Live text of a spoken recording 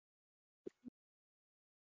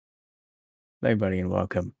Hey, buddy, and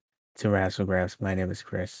welcome to Razzlegraphs. My name is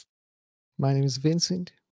Chris, My name is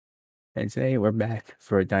Vincent. and today we're back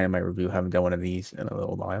for a Dynamite review. Haven't done one of these in a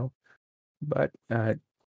little while, but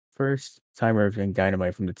first time reviewing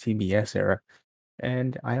Dynamite from the TBS era.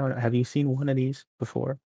 And I don't know, have you seen one of these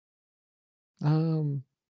before? Um,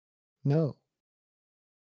 no.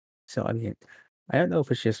 So, I mean, I don't know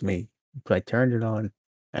if it's just me, but I turned it on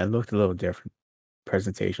and it looked a little different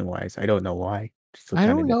presentation wise. I don't know why. Just looked I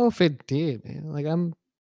kind of don't different. know if it did, man. Like,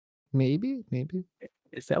 maybe.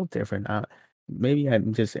 It felt different. Maybe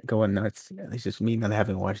I'm just going nuts. It's just me not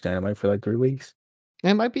having watched Dynamite for like 3 weeks.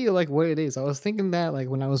 It might be like what it is. I was thinking that like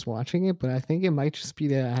when I was watching it, but I think it might just be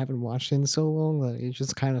that I haven't watched it in so long that it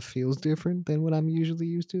just kind of feels different than what I'm usually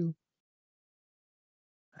used to.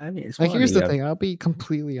 I mean, it's Like, one of here's the the thing. I'll be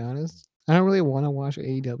completely honest. I don't really want to watch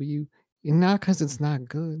AEW, and not because it's not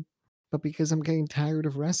good, but because I'm getting tired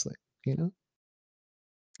of wrestling. You know,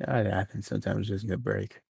 it happens sometimes. Just need a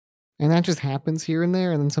break. and that just happens here and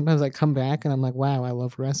there. And then sometimes I come back and I'm like, wow, I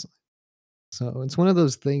love wrestling. So it's one of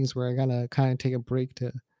those things where I gotta kind of take a break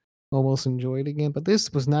to almost enjoy it again. But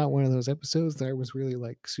this was not one of those episodes that I was really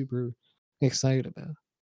like super excited about.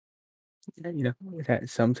 Yeah,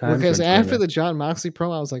 sometimes Because when doing after that. the John Moxley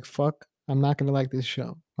promo, I was like, fuck, I'm not gonna like this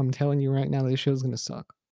show. I'm telling you right now, this show's gonna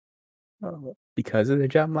suck. Oh, because of the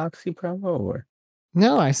John Moxley promo, or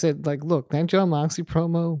No, I said, like, look, that John Moxley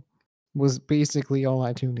promo was basically all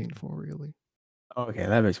I tuned in for, really. oh, okay,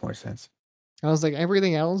 that makes more sense. I was like,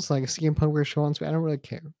 everything else, like CM Punk versus Sean Spears, I don't really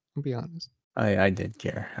care. I'll be honest. I did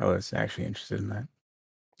care. I was actually interested in that.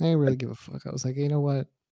 I didn't But really give a fuck. I was like, you know what?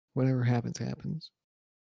 Whatever happens, happens.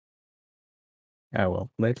 well,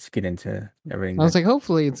 let's get into everything I was then. like,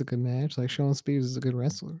 hopefully it's a good match. Like Sean Spears is a good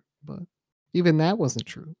wrestler, but even that wasn't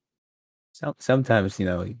true. Sometimes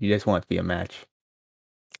you just want it to be a match.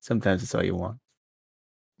 Sometimes it's all you want.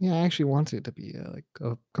 Yeah, I actually wanted it to be like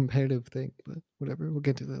a competitive thing, but whatever. We'll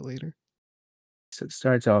get to that later. So it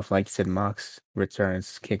starts off like you said, Mox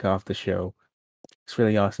returns, kick off the show. It's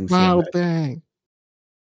really awesome seeing Wild that. thing.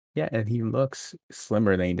 Yeah, and he looks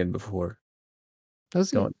slimmer than he did before.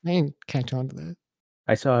 Does he? Don't I didn't catch on to that.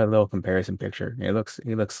 I saw a little comparison picture. He looks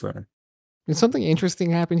slimmer. Did something interesting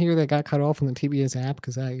happen here that got cut off on the TBS app?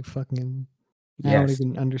 Because I don't Yes.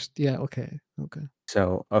 even understand. Yeah, okay, okay.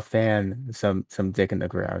 So a fan, some dick in the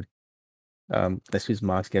crowd. As soon as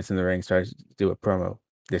Mox gets in the ring, starts to do a promo.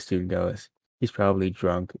 This dude goes, he's probably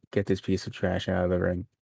drunk. Get this piece of trash out of the ring.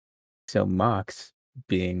 So Mox,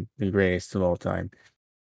 being the greatest of all time,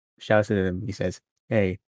 shouts at him. He says,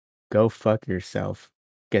 "Hey, go fuck yourself.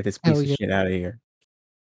 Get this Hell piece of yeah, shit out of here."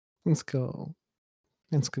 let's go.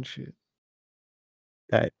 That's good shit.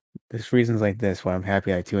 That There's reasons like this why I'm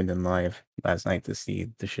happy I tuned in live last night to see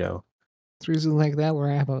the show. It's reasons like that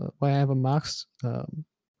where I have a Mox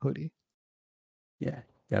hoodie. Yeah,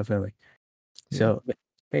 definitely. Yeah. So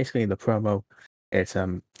basically, the promo, it's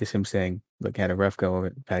him saying, "Look, had a rough go over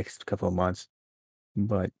the past couple of months,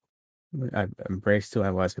 but I've embraced who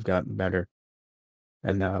I was. I've gotten better,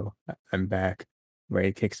 and now I'm back,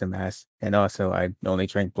 ready to kick some ass. And also, I only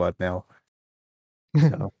drink blood now."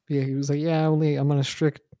 So Yeah, he was like, "Yeah, I'm on a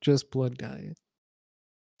strict just blood diet."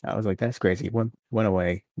 I was like, "That's crazy." Went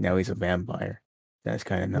away. Now he's a vampire. That's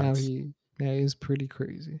kind of Now nuts. that is pretty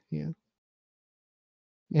crazy, yeah.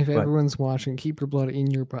 If But everyone's watching, keep your blood in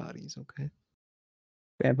your bodies, okay?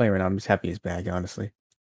 vampire, and I'm just happy he's back. Honestly.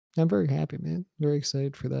 I'm very happy, man. Very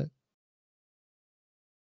excited for that,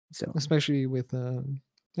 So especially with,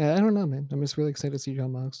 yeah, I don't know, man. I'm just really excited to see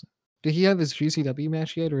John Moxley. Did he have his GCW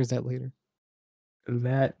match yet, or is that later?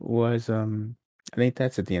 that was I think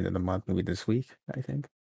that's at the end of the month, maybe this week. I think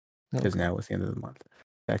Oh, because okay, now it's the end of the month,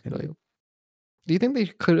 technically. yeah. Do you think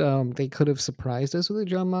they could have surprised us with a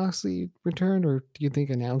John Moxley return, or do you think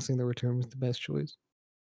announcing the return was the best choice?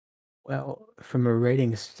 Well, from a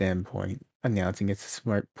rating standpoint, announcing it's a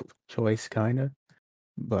smart choice, kind of.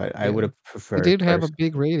 But I would Yeah. have It preferred did have a person.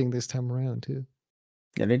 big rating this time around too.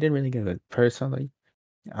 Yeah, they didn't really give it personally.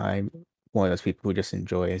 I'm one of those people who just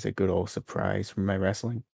enjoy as a good old surprise from my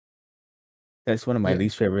wrestling. That's one of my Yeah.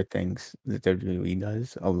 least favorite things that WWE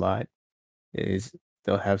does a lot is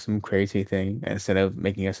they'll have some crazy thing and instead of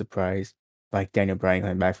making a surprise, like Daniel Bryan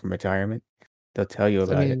coming back from retirement, they'll tell you I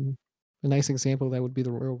about it. mean, a nice example of that would be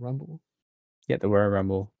the Royal Rumble Yeah, the Royal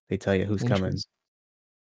Rumble, they tell you who's coming. entrance.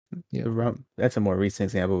 Yeah. That's a more recent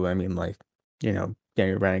example, but I mean, like, Daniel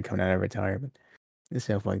Bryan coming out of retirement and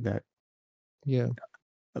stuff like that. Yeah.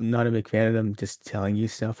 I'm not a big fan of them just telling you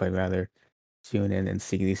stuff. I'd rather tune in and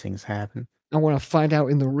see these things happen. I wanna find out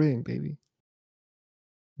in the ring, baby.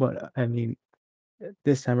 But I mean,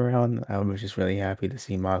 this time around, I was just really happy to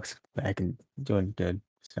see Mox back and doing good.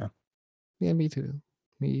 So Yeah, me too.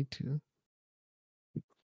 Me too.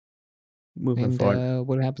 Moving And, forward,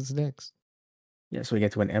 what happens next? yeah, so we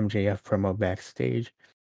get to an MJF promo backstage.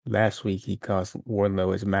 Last week, he cost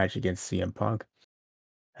Wardlow his match against CM Punk,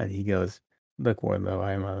 and he goes, "Look, Wardlow,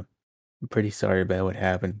 I'm pretty sorry about what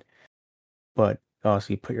happened, but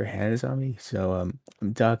also you put your hands on me, so I'm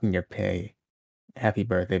docking your pay. Happy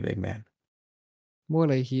birthday, big man." What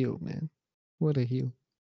a heel, man. What a heel.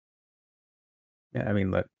 Yeah, I mean,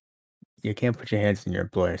 look, you can't put your hands on your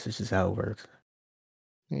employers. This is how it works.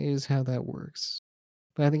 That is how that works.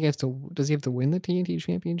 But I think he has to does he have to win the TNT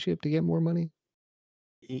championship to get more money?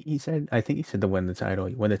 He said, I think he said to win the title.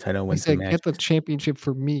 You win the title, He win some said, "Get the matches. championship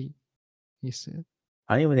for me," he said.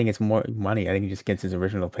 I don't even think it's more money. I think he just gets his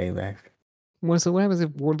original payback. What happens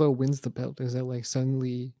if Wardlow wins the belt? Is that, like,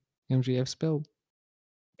 suddenly MJF's belt?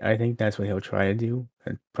 I think that's what he'll try to do,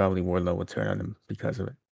 and probably Wardlow will turn on him because of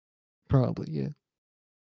it. Probably, yeah.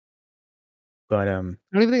 But I don't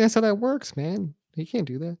even think that's how that works, man. He can't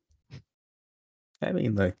do that. I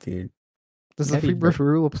mean, look, dude, Does the happy free birthday. birth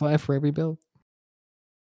rule apply for every belt?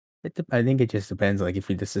 I think it just depends. Like if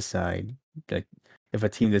you just decide, like if a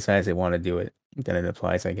team decides they want to do it, then it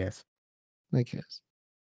applies, I guess. I guess.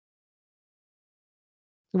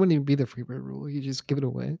 It wouldn't even be the free birth rule. You just give it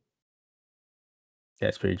away.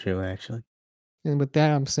 That's pretty true, actually. And with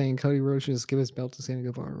that, I'm saying Cody Rhodes should just give his belt to Sammy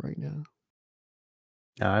Guevara right now.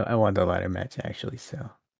 No, I want the ladder match actually. So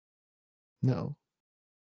No.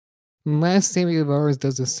 Unless Sammy Guevara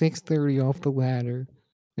does a 630 off the ladder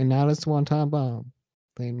and not a Swanton Bomb,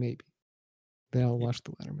 then maybe. Then I'll y- watch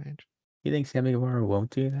the ladder match. you think Sammy Guevara won't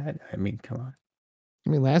do that? I mean, come on. I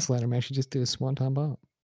mean, last ladder match, he just did a Swanton Bomb.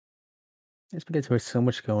 It's because there's so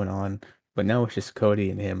much going on, but now it's just Cody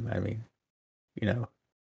and him. I mean, you know.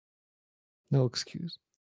 No excuse.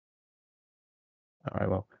 All right,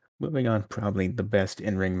 well, moving on, probably the best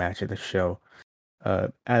in-ring match of the show.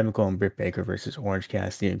 Adam Cole and Britt Baker versus Orange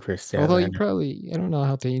Cassidy and Chris Although you Statlander. probably, I don't know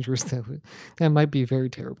how dangerous that might be a very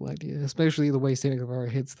terrible idea, especially the way Sammy Guevara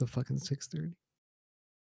hits the fucking 630.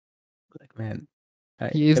 Like, man,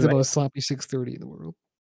 He is the most sloppy 630 in the world.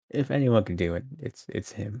 if anyone can do it,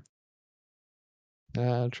 it's him.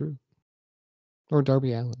 True. Or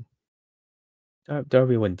Darby Allen.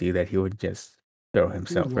 Darby wouldn't do that. He would just throw He would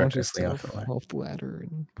himself launch recklessly off the himself ladder. off the ladder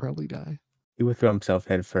and probably die. He would throw himself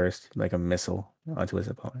head first like a missile onto his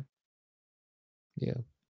opponent. Yeah.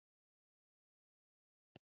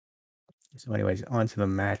 So, anyways, on to the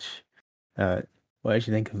match. Uh, what did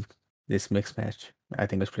you think of this mixed match? I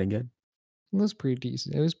think it was pretty good. It was pretty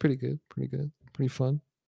decent. It was pretty good. Pretty good. Pretty fun.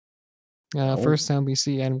 Oh, First time we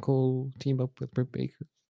see Adam Cole team up with Britt Baker.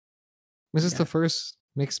 Was this yeah, the first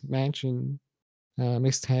mixed match in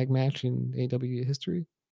mixed tag match in AW history?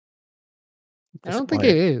 I don't think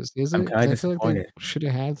it disappointed. is I'm it? kind Because of I feel like they disappointed. should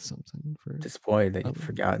have had something for Disappointed that you've other.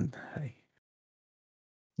 forgotten.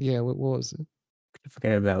 Yeah, what was it? You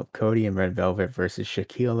forget about Cody and Red Velvet versus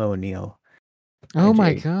Shaquille O'Neal Oh and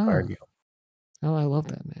my Jade god. Cargill. Oh, I love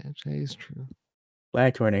that match. That is true.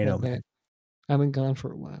 Black Tornado, But man. I've been gone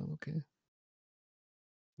for a while. Okay.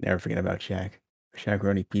 Never forget about Shaq.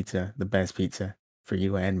 Shaqroni Pizza, the best pizza for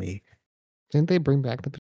you and me. Didn't they bring back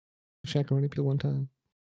the Shakaroni Peel one time?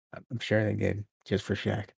 I'm sure they did, just for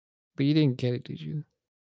Shaq. But you didn't get it, did you? You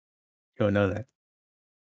don't know that.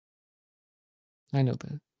 I know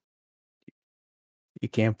that. You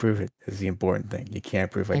can't prove it is the important thing. You can't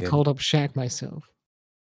prove I I didn't. called up Shaq myself.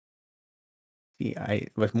 See, I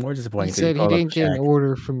was more He disappointed that you said he called up didn't get an Shaq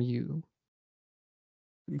order from you.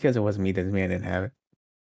 because it wasn't me. This man didn't have it.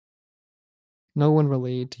 No one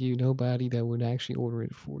relayed to you, nobody that would actually order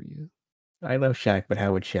it for you. I love Shaq, but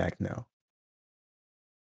how would Shaq know?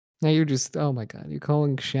 Now you're just, oh my god, you're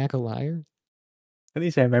calling Shaq a liar? At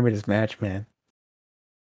least I remember this match, man.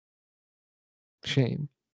 Shame.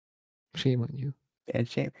 Shame on you. And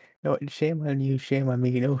shame, no, shame on you, shame on me.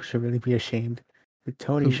 You know who should really be ashamed?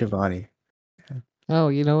 Tony Who? Schiavone. Oh,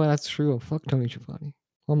 you know what? That's true. Fuck Tony Schiavone.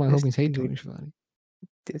 All my This homies hate dude, Tony Schiavone.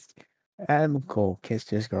 this Adam Cole kissed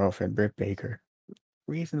his girlfriend, Britt Baker.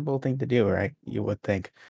 Reasonable thing to do, right? You would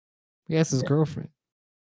think. He has his girlfriend.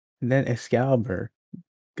 And then Excalibur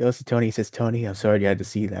goes to Tony and says, Tony, I'm sorry you had to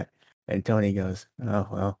see that. And Tony goes, oh,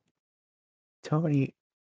 well, Tony,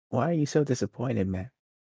 why are you so disappointed, man?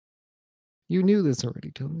 You knew this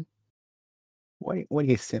already, Tony. What do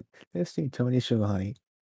you simp? This dude, Tony Schiavone,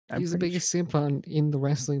 I'm He's the pretty sure. biggest simp on in the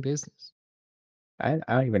wrestling business. I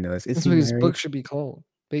don't even know this. Is That's he what his book married? should be called.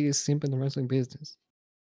 Biggest simp in the wrestling business.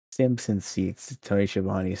 Simpson Seats, Tony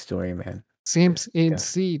Schiavone's story, man. Simps Just in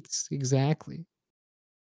disgusting. seats. Exactly.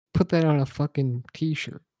 Put that on a fucking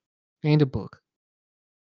t-shirt and a book.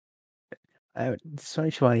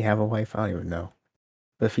 Sorry, Shivani have a wife? I don't even know.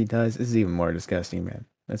 But if he does, this is even more disgusting, man.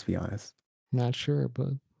 Let's be honest. Not sure, but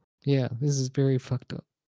yeah, this is very fucked up.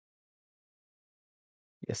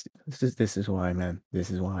 Yes, this is why, man.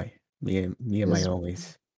 This is why. Me and my This,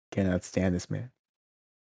 homies cannot stand this man.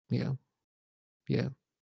 yeah, yeah.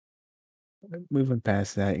 Moving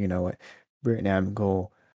past that, you know what? Britt and Adam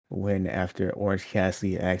Cole win after Orange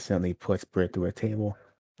Cassidy accidentally puts Britt through a table.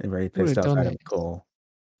 And very What a pissed off Adam dumbass. Cole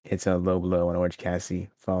hits a low blow on Orange Cassidy,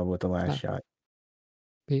 followed with the last Ah, shot.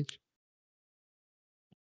 bitch.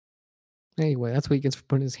 Anyway, that's what he gets for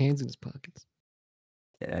putting his hands in his pockets.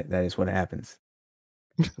 Yeah, that is what happens.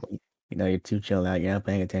 You know, you're too chill out, you're not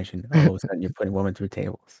paying attention. All of a sudden, you're putting women through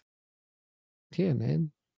tables. Yeah,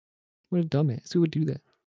 man. What a dumbass. Who would do that?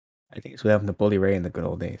 I think it's what happened to Bully Ray in the good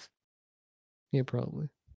old days. Yeah, probably.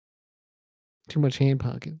 Too much hand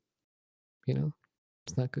pocket. You know,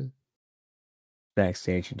 it's not good.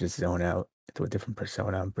 Backstage, you just zone out into a different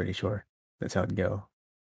persona, I'm pretty sure. That's how it'd go.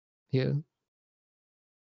 Yeah.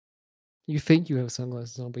 You think you have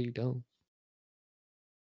sunglasses on, but you don't.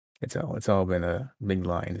 It's all been a big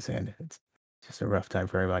lie in the sand. It's just a rough time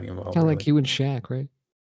for everybody involved, Kind of like really. you and Shaq, right?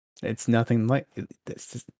 It's nothing like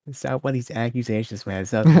it's not what these accusations, man.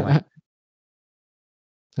 It's nothing like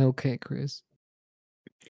Okay, Chris.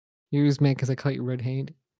 You're just mad because I caught you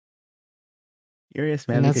red-handed. curious,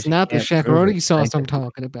 man, And that's because you not the can't prove it shakaroni sauce I'm scientifically.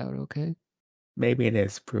 talking about, okay? Maybe it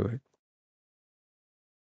is, prove it.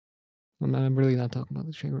 I'm really not talking about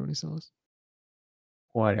the shakaroni sauce.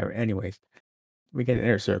 Whatever. Anyways, we get an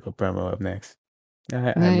inner circle promo up next. I'm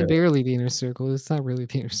Nah, really barely the inner circle. It's not really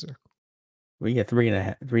the inner circle. we get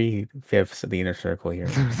 3.5 3/5 of the inner circle here.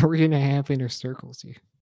 3.5 inner circles here.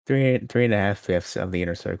 3.5 5 of the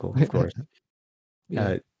inner circle, of course. Yeah.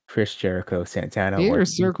 Uh, Chris Jericho, Santana, The inner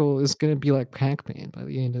Ortiz. circle is gonna be like Pac-Man by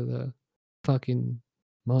the end of the fucking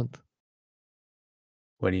month.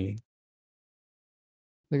 What do you mean?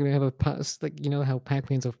 They're gonna have like, you know how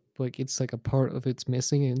Pac-Man's like it's like a part of it's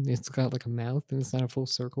missing and it's got like a mouth and it's not a full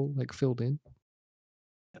circle like filled in.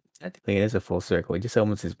 Technically, it is a full circle. He just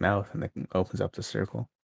opens his mouth and then opens up the circle.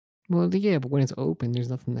 Well, yeah, but when it's open, there's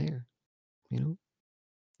nothing there. You know,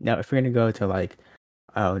 Now, if you're gonna go to like,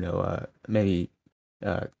 I don't know, maybe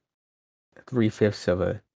uh 3/5 of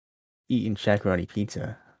a eaten shakaroni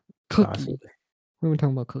pizza, cookie. possibly. We're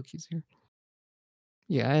talking about cookies here.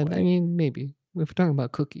 Yeah, I What? mean maybe if we're talking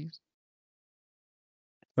about cookies.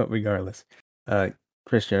 But regardless,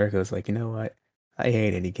 Chris Jericho's like, you know what? I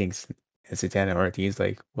hate Eddie Kingston. And Santana Ortiz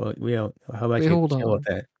like, well, we don't. How about Wait, you hold chill with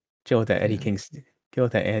on. that? Chill with that Eddie Yeah, Kingston. Chill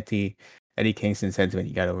with that anti Eddie Kingston sentiment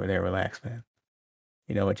you got over there. Relax, man.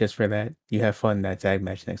 You know what? Just for that, you have fun in that tag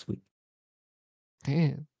match next week.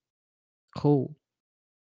 damn, cold.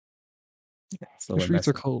 It's a The little streets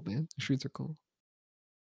are messy. cold, man. The streets are cold.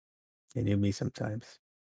 They do me sometimes.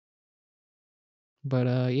 But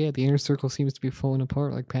yeah, the inner circle seems to be falling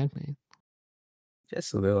apart like Pac-Man.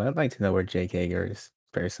 Just a little. I'd like to know where Jake Hager is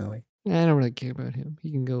personally. I don't really care about him.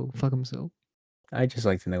 He can go fuck himself. I just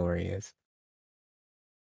like to know where he is.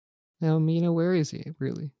 You know, where is he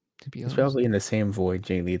really? To be He's honest. probably in the same void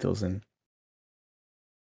Jay Lethal's in.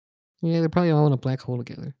 Yeah, they're probably all in a black hole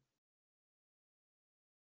together.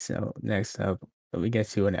 So next up, we get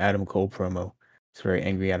to an Adam Cole promo. It's very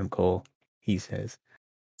angry Adam Cole. He says,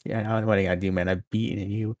 "Yeah, I don't know what I gotta do, man. I've beaten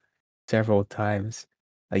you several times.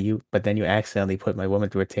 But then you accidentally put my woman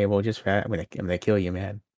through a table just for that. I'm gonna kill you,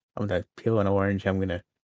 man. I'm gonna peel an orange. I'm gonna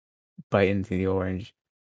bite into the orange.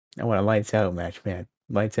 I want a lights out match, man.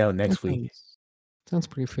 Lights out That next week. sounds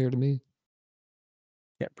pretty fair to me.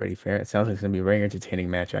 Yeah, pretty fair. It sounds like it's gonna be a very entertaining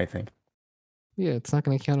match. I think. Yeah, it's not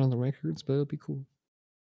gonna count on the records, but it'll be cool.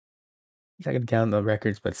 It's not gonna count the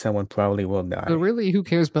records, but someone probably will But die. really, who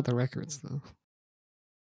cares about the records though?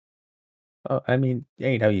 Oh, I mean,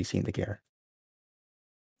 AEW seem to care.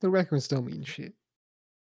 The records don't mean shit.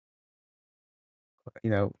 You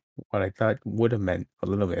know, what I thought would have meant a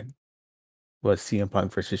little bit was CM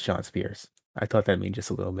Punk versus Shawn Spears. I thought that'd mean just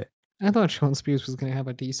a little bit. I thought Shawn Spears was gonna have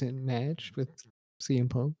a decent match with CM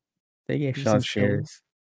Punk, They gave Shawn decent showing. Spears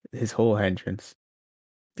his whole entrance.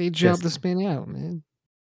 They jobbed Just the spin out, man.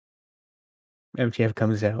 MJF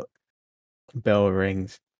comes out, bell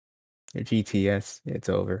rings, GTS, it's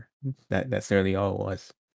over. That's nearly all it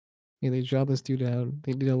was. Yeah, they jobbed this dude out.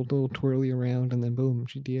 They did a little twirly around, and then boom,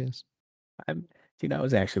 GTS. I'm, dude, I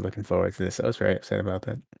was actually looking forward to this. I was very upset about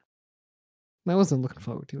that. I wasn't looking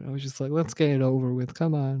forward to it. I was just like, let's get it over with.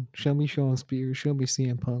 Come on, show me Shawn Spears, show me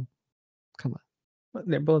CM Punk. Come on. But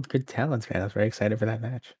they're both good talents, man. I was very excited for that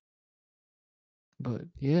match. But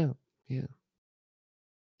yeah, yeah.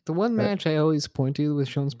 The one But match I always point to with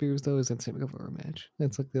Shawn Spears though is that Sammy Guevara match.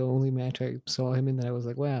 That's like the only match I saw him in that I was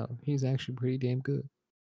like, wow, he's actually pretty damn good.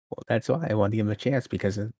 well, that's why I wanted to give him a chance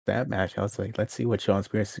because of that match. I was like, let's see what Sean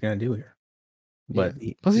Spears is gonna do here. Yeah. But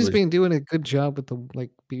Plus, he he's was been doing a good job with the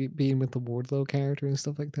like being with the Wardlow character and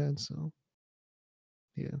stuff like that. So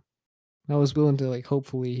yeah, I was willing to like.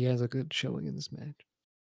 Hopefully, he has a good showing in this match.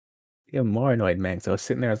 even more annoyed, man. So I was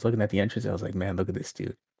sitting there, I was looking at the entrance, I was like, man, look at this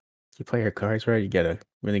dude. You play your cards right, you get a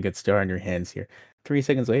really good start on your hands here. 3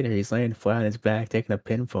 seconds later, he's laying flat on his back, taking a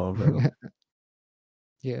pinfall, bro.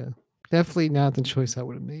 Yeah, definitely not the choice I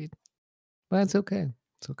would have made, but it's okay.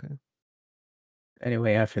 It's okay.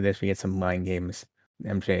 Anyway, after this, we get some mind games.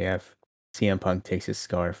 MJF, CM Punk takes his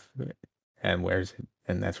scarf and wears it,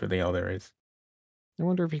 and that's really all there is. I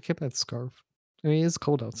wonder if he kept that scarf. I mean, it's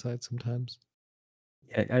cold outside sometimes.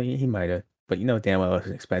 Yeah, I mean, he might have, but you know damn well it's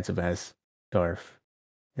expensive as scarf,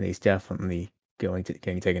 and he's definitely getting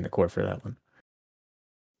taken to court for that one.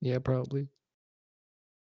 Yeah, probably.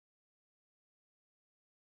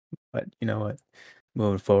 But you know what?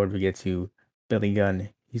 Moving forward, we get to Billy Gunn.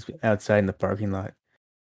 He's outside in the parking lot,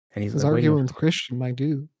 and he's He's like, "What are you? arguing with Christian, my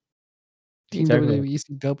dude. What are you Team talking about?" WWE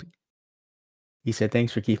ECW. He said,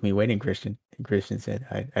 "Thanks for keeping me waiting, Christian." And Christian said,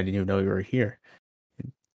 "I didn't even know you were here."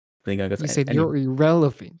 And Billy Gunn goes, He said, "Anyway, "You're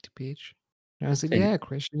irrelevant, bitch." And I said, said "Yeah,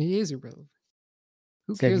 Christian, he is irrelevant.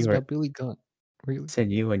 Who said cares you were about Billy Gunn? Really?" said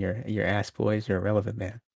you and your ass boys, you're irrelevant,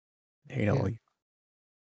 man. You Yeah. know,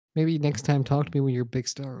 Maybe next time talk to me when you're a big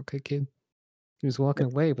star, okay, kid? He was walking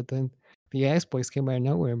away, but then the ass boys came out of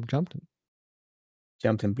nowhere and jumped him.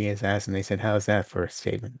 jumped and beat his ass, and they said, "How's that for a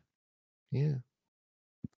statement?" Yeah.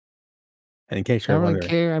 And in case I you're don't really wondering,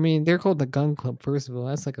 care. I mean, they're called the Gun Club, first of all.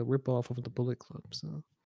 That's like a ripoff of the Bullet Club, so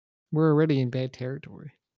we're already in bad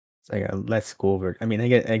territory. it's like a less school version. I mean, I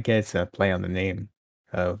get it's a play on the name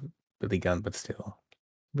of Billy Gunn, but still,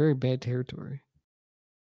 Very bad territory.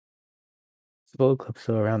 is the Bullet Club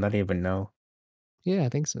still around? I don't even know. Yeah, I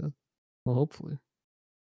think so. Well, hopefully.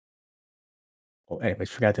 Well, anyways,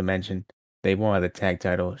 forgot to mention they wanted the tag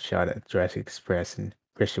title shot at Jurassic Express, and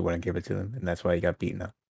Christian wouldn't give it to them, and that's why he got beaten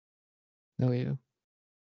up. Oh, yeah.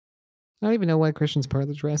 I don't even know why Christian's part of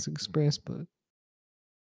the Jurassic Express, but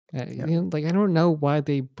Yeah, like I don't know why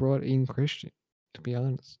they brought in Christian, to be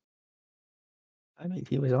honest. I mean,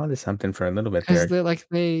 he was onto something for a little bit Because there.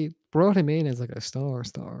 they brought him in as like a star,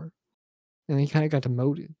 and he kind of got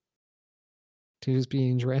demoted to just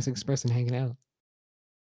being Jurassic Express and hanging out.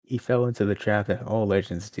 He fell into the trap that all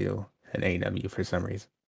legends do in AEW for some reason.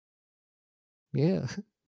 Yeah,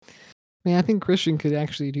 man, I think Christian could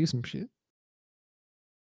actually do some shit.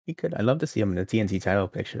 He could. I'd love to see him in the TNT title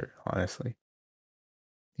picture, honestly.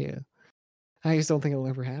 Yeah, I just don't think it'll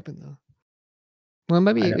ever happen though. Well,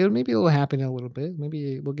 I don't. maybe it'll happen a little bit.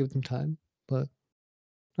 Maybe we'll give them time, but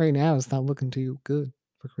right now it's not looking too good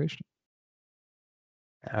for Christian.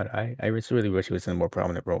 I just really wish he was in a more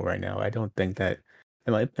prominent role right now. I don't think that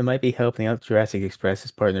it might be helping out Jurassic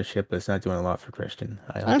Express's partnership, but it's not doing a lot for Christian.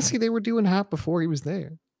 I don't. Honestly, they were doing hot before he was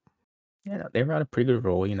there. Yeah, no, they were on a pretty good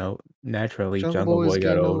roll. Naturally, Jungle Jungle Boy is Boy got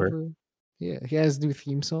getting over. over. Yeah, he has a new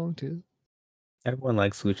theme song too. Everyone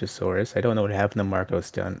likes Luchasaurus. I don't know what happened to Marco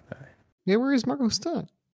Stunt. Yeah, where is Marco Stunt?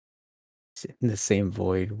 He's in the same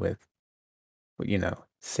void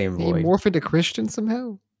same Did he void. morph into Christian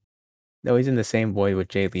somehow? No, he's in the same void with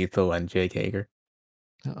Jay Lethal and Jake Hager.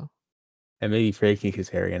 Oh. And maybe Frankie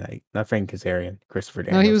Kazarian. Not Frank Kazarian, Christopher No,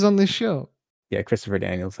 he Daniels. was on this show. Yeah, Christopher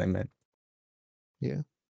Daniels, I meant. Yeah,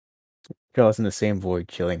 They're all in the same void,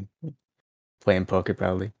 chilling, playing poker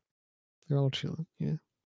probably. they're all chilling. Yeah.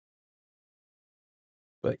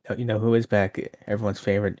 But you know who is back? Everyone's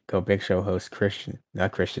favorite Go Big Show host, Christian.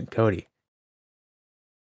 Not Christian, Cody.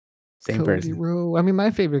 Same Cody person. Rowe. I mean,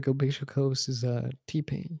 my favorite Go Big Show host is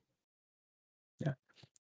T-Pain. Yeah.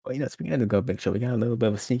 Well, speaking of the Go Big Show, we got a little bit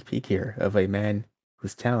of a sneak peek here of a man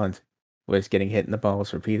whose talent was getting hit in the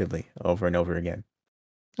balls repeatedly over and over again.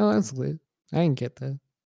 Oh, that's lit. I didn't get that.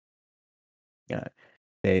 Yeah.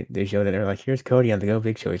 They showed it. They're like, here's Cody on the Go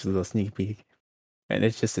Big Show. Here's a little sneak peek. And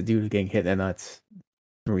it's just a dude getting hit in the nuts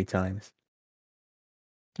 3 times.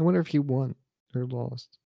 I wonder if he won or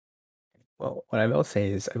lost. Well, what I will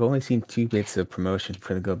say is I've only seen 2 bits of promotion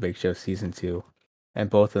for the Go Big Show season 2,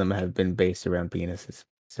 and both of them have been based around penises.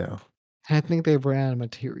 So I think they ran out of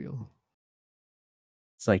material.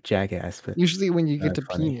 it's like Jackass, but Usually, when you get not to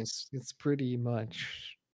funny. penis, it's pretty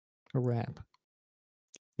much a wrap.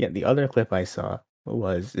 Yeah, the other clip I saw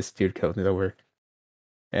was this dude coming over,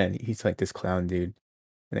 and he's like this clown dude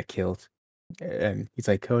in a kilt, and he's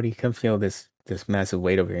like, Cody, come feel this massive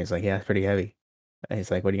weight over here. He's like, yeah, it's pretty heavy. And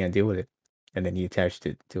he's like, what are you gonna do with it? And then he attached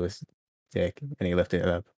it to his dick, and he lifted it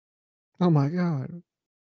up. Oh my god,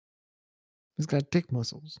 he's got dick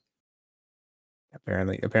muscles.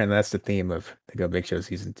 Apparently that's the theme of the Go Big Show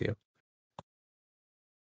season 2.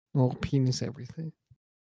 All penis everything.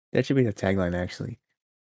 That should be the tagline, actually.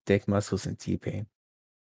 Dick muscles and T-Pain.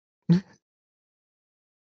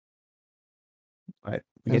 But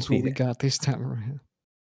we get That's what the we got this time around.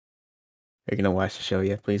 Are you gonna watch the show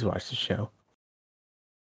yet? Please watch the show.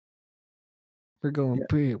 We're going Yeah.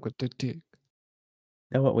 big with the dick.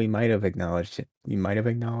 Now what we might have acknowledged it. We might have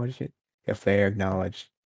acknowledged it if they acknowledged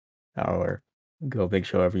our Go Big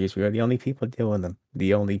Show reviews. We are the only people doing them.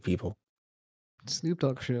 The only people. Snoop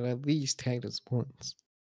Dogg should have at least tagged us once.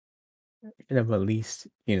 And have at least,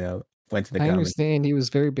 went to the I comments. understand he was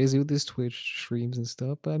very busy with his Twitch streams and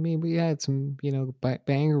stuff, but I mean, we had some,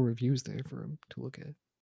 banger reviews there for him to look at.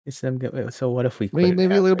 It's them so what if we I mean, quit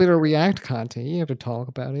maybe a little halfway? bit of React content. You have to talk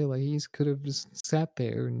about it. Like he could have just sat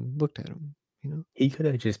there and looked at him. You know? He could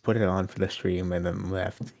have just put it on for the stream and then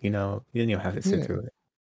left. You didn't even have to sit Yeah, through it.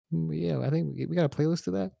 yeah. I think we got a playlist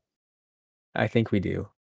of that. I think we do.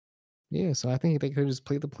 Yeah, so I think they could have just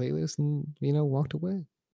played the playlist and walked away.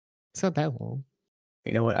 It's not that long.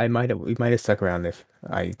 You know what? We might have stuck around if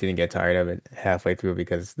I didn't get tired of it halfway through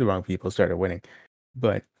because the wrong people started winning.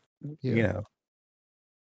 But Yeah,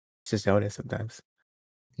 it's just how it is sometimes.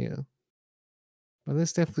 yeah. But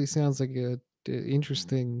this definitely sounds like a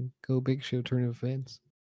interesting Go Big Show turn of events.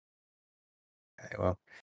 Well,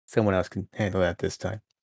 someone else can handle that this time.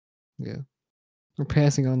 Yeah. We're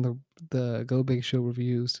passing on the Go Big Show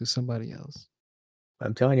reviews to somebody else.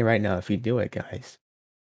 I'm telling you right now, if you do it, guys,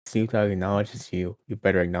 Snoop Dogg acknowledges you. You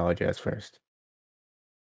better acknowledge us first.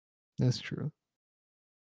 That's true.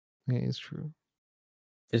 That is true.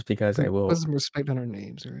 Just because Put some respect on our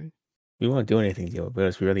names, all right? we won't do anything to you, but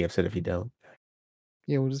it's really upset if you don't.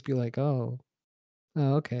 Yeah, we'll just be like, oh,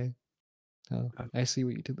 okay. Oh, Um, I see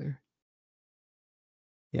what you did there.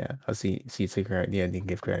 yeah, I'll see you take credit. Yeah, and you can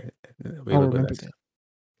give credit. We I'll live with remember us. that.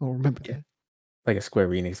 I'll remember Yeah, that. like a Square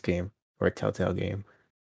Enix game or a Telltale game.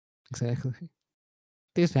 Exactly.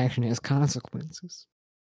 This action has consequences.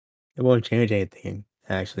 It won't change anything.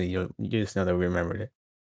 Actually, you just know that we remembered it.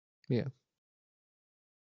 Yeah.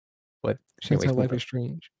 But Shows how anyways, life is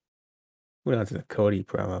strange. moving on to the Cody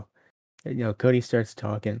promo. And, Cody starts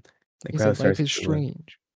talking. The He crowd said, life starts is booing.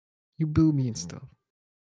 strange. You boo me and stuff.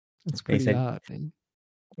 That's And he pretty said, odd, man.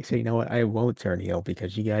 He said, "You know what? I won't turn heel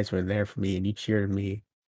because you guys were there for me and you cheered me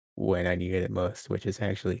when I needed it most," which is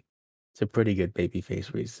actually it's a pretty good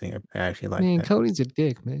babyface reasoning. I actually like Man, that. Cody's a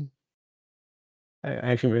dick, man. I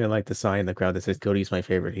actually really like the sign in the crowd that says Cody's my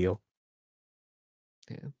favorite heel.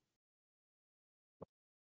 Yeah.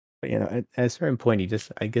 But at a certain point,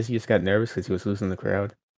 I guess he just got nervous because he was losing the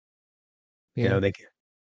crowd. You Yeah. know, they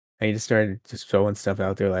and he just started just throwing stuff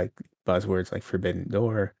out there like buzzwords like Forbidden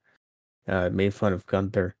Door. Made fun of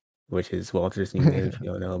Gunther, which is Walter's new name. If you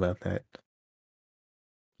don't know about that,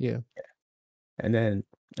 Yeah. and then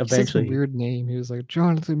He said some eventually, weird name. He was like,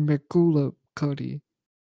 Jonathan McCullough Cody.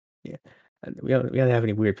 yeah, and we don't have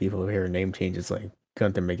any weird people here. Name changes like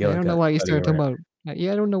Gunther Yeah, I don't know McGillicuddy. why he Cuddy started talking Ryan. about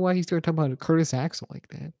I don't know why he started talking about Curtis Axel like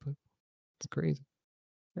that, but it's crazy.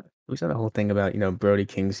 We saw the whole thing about Brody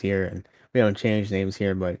King's here, and we don't change names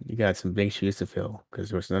here, but you got some big shoes to fill because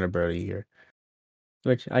there's another Brody here.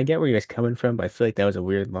 Which I get where you guys coming from, but I feel like that was a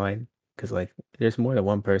weird line because like there's more than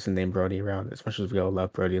one person named Brody around, as much as we all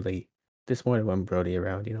love Brody Lee. There's more than one Brody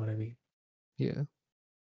around. You know what I mean? Yeah.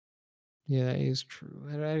 Yeah, that is true.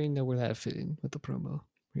 I don't even know where that fit in with the promo,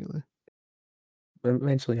 really. But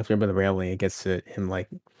eventually, after a bit of rambling, it gets to him like,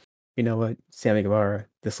 you know what, Sammy Guevara,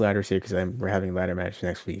 this ladder's here because we're having a ladder match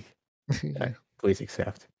next week. Yeah. Please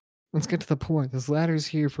accept. Let's get to the point. This ladder's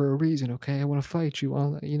here for a reason, okay? I want to fight you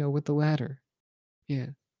on, with the ladder. Yeah.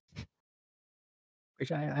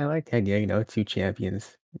 Which I like the idea, two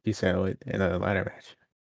champions, you settle it in a ladder match,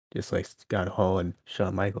 just like Scott Hall and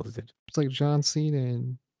Shawn Michaels did. It's like John Cena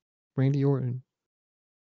and Randy Orton.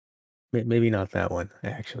 Maybe not that one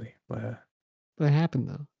actually, but That happened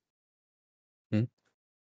though. hmm,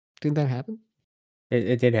 Didn't that happen?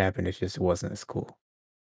 it did happen. It just wasn't as cool.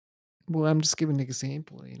 Well, I'm just giving an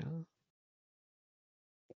example.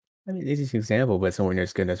 I mean, it's just an example, but somewhere near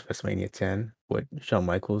as good as WrestleMania 10 with Shawn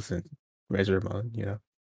Michaels and Razor Ramon. Yeah,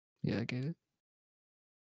 I get it.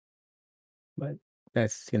 But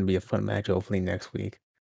that's gonna be a fun match. Hopefully next week.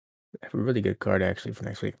 I have a really good card actually for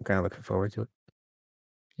next week. I'm kind of looking forward to it.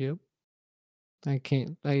 Yep. I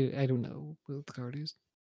can't. I don't know what the card is.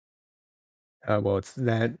 Well, it's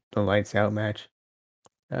the lights out match.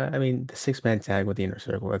 I mean, the 6-man tag with the inner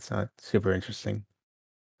circle. That's not super interesting.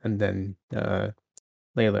 And then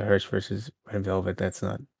Layla Hirsch versus Red Velvet. That's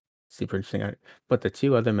not super interesting. But the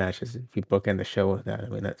two other matches, if you bookend the show with that, I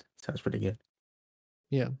mean, that sounds pretty good.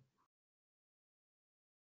 Yeah.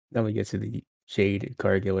 Then we get to the Jade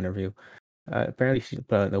Cargill interview. Apparently, she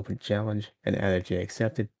put out an open challenge, and Anna Jay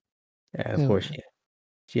accepted. And of Oh, course, yeah.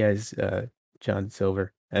 she has John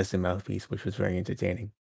Silver as the mouthpiece, which was very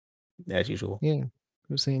entertaining, as usual. Yeah.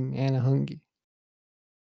 I was saying Anna Hungy.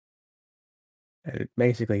 And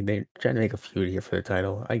basically, they're trying to make a feud here for the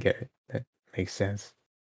title. I get it. That makes sense.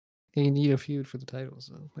 They need a feud for the title,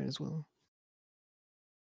 so might as well.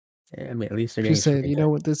 I mean, at least they're She getting said, "You screen time. know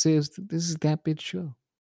what this is? This is that bitch show."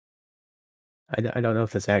 I don't know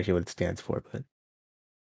if that's actually what it stands for, but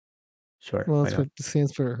sure, Well, why that's not? what it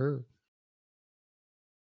stands for to her.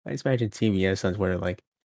 I just imagine TBS on Twitter like,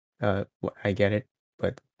 I get it,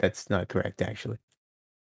 but that's not correct, actually.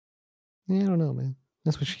 Yeah, I don't know, man.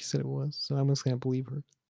 That's what she said it was, so I'm just gonna believe her.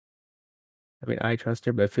 I mean, I trust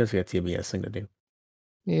her, but it feels like a TBS thing to do.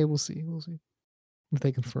 Yeah, we'll see. We'll see if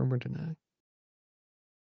they confirm or deny.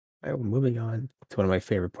 Moving on to one of my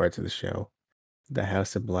favorite parts of the show, the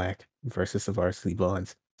House of Black versus the Varsity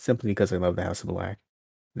Blondes, simply because I love the House of Black.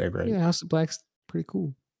 They're great. Yeah, House of Black's pretty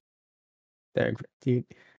cool. Dude,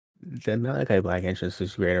 the Malachi Black entrance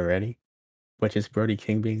was great already, but just Brody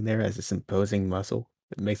King being there as this imposing muscle,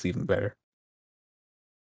 it makes it even better.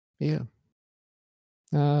 Yeah.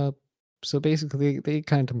 Uh, so basically, they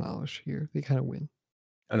kind of demolish here. They kind of win.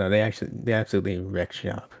 Oh no, they absolutely wrecked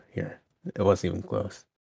shop here. It wasn't even close.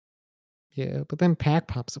 Yeah, but then Pac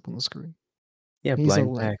pops up on the screen. Yeah, He's all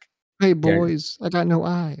Blind like, Pack. "Hey Yeah, boys, I got no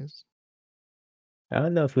eyes." I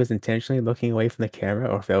don't know if he was intentionally looking away from the camera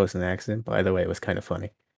or if that was an accident, but either way, it was kind of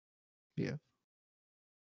funny. Yeah.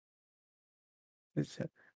 It's,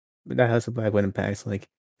 but that House of Black went in packs like,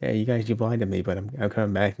 "Hey, you blinded me, but I'm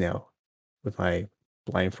coming back now with my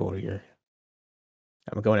blindfold here.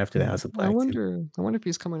 I'm going after the Hmm. House of Black too." I wonder if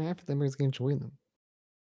he's coming after them or he's gonna join them.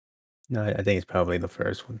 No, I think it's probably the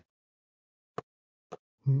first one.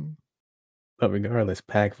 Hmm. But regardless,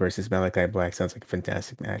 Pac versus Malachi Black sounds like a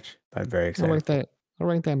fantastic match. I'm very I'll excited write for it. that. I'll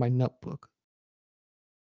write that in my notebook.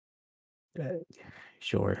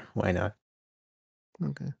 Sure, why not?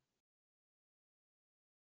 Okay.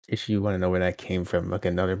 If you want to know where that came from, look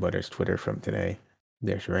at Another Butter's Twitter from today.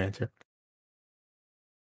 There's your answer.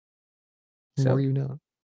 The more So you know.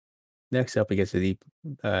 next up, we get to the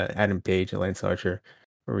Adam Page and Lance Archer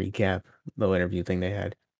recap, little interview thing they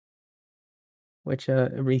had, which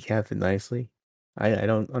recapped it nicely. I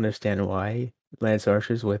don't understand why Lance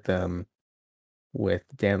Archer's with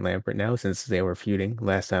Dan Lambert now since they were feuding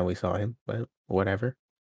last time we saw him, but whatever.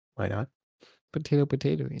 Why not? Potato,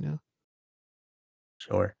 potato. You know.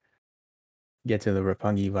 Sure. Get to the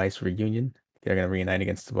Roppongi Vice reunion. They're gonna reunite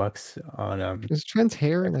against the Bucks on Is Trent's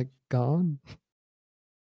hair like gone?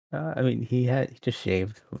 I mean he just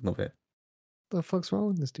shaved a little bit. The fuck's wrong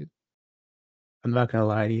with this dude? I'm not gonna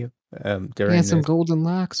lie to you. He had During some this, golden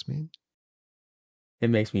locks, man. it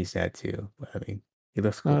makes me sad too. But I mean, he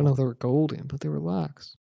looks I don't know if cool. they were golden, but they were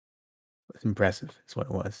locks. It's impressive. Is what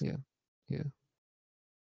it was. Yeah. Yeah.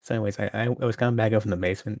 So, anyways, I was coming back up from the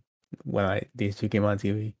basement when these two came on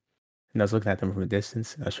TV, and I was looking at them from a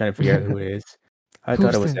distance. I was trying to figure out who it is. I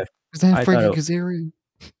thought it Who's was that? F. Is that I thought Frankie it, Kazarian?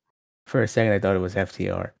 for a second I thought it was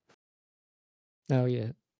FTR, Oh yeah.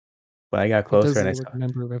 but I got It closer does and look like a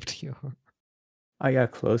member of FTR. I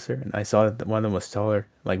got closer and I saw that one of them was taller,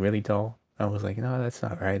 like really tall. I was like, no, that's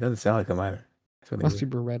not right. It doesn't sound like him either. That's really Must be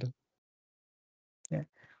weird. Beretta. Yeah.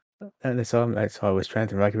 And I saw him. I saw it was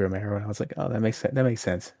Trent and Rocky Romero, and I was like, "Oh, that makes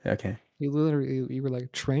sense. Okay, You were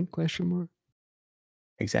like Trent question mark?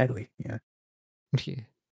 exactly. Yeah." Yeah.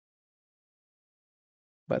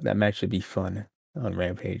 But that match should be fun on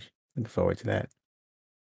Rampage. Looking forward to that.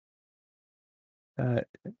 Uh,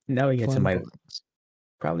 now we get to Fun my buns.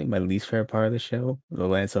 probably my least favorite part of the show: the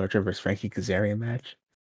Lance Archer versus Frankie Kazarian match.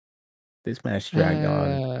 This match dragged on.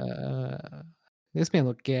 Uh, this man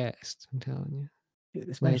looked gassed, I'm telling you.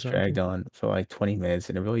 This match Lance dragged Archer. on for like 20 minutes,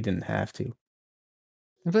 and it really didn't have to.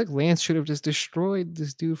 I feel like Lance should have just destroyed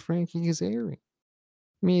this dude, Frankie Kazarian.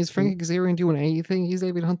 I mean, is He Frankie Kazarian doing anything? He's not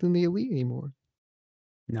even hunting the elite anymore.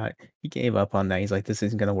 not he gave up on that. He's like, "This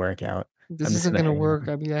isn't gonna work out. This I'm just isn't gonna gonna hang work. on."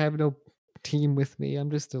 I mean, I have no team with me.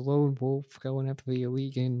 I'm just a lone wolf going after the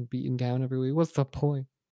elite and beaten down every week. What's the point?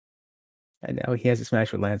 And now he has this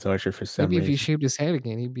match with Lance Archer for some Maybe if he reason. shaved his head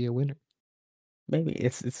again, he'd be a winner. Maybe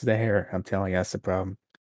it's the hair. I'm telling you, that's the problem.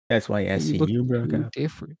 That's why You look SCU broke up.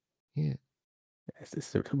 different. Yeah,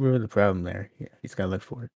 That's really the problem there. Yeah, he's gotta look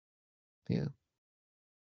for it. yeah.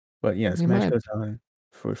 But yeah, this They match might. goes on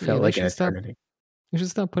for Yeah, felt like an eternity. they should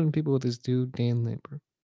stop putting people with this dude Dan Lambert.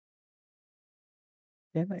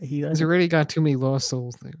 Yeah, but he He's doesn't. already got too many lost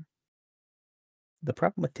souls there. The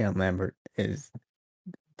problem with Dan Lambert is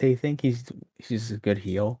they think he's a good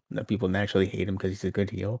heel, that people naturally hate him because he's a good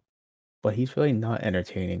heel, but he's really not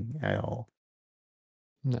entertaining at all.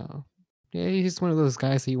 No. Yeah, he's one of those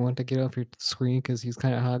guys that you want to get off your screen because he's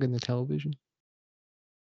kinda hogging the television.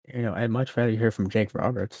 I'd much rather hear from Jake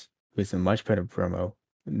Roberts, who's a much better promo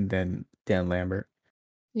than Dan Lambert.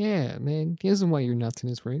 Yeah, man, he doesn't want your nuts in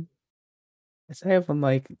his ring. Instead of him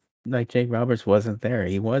like Jake Roberts wasn't there.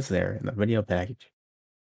 He was there in the video package.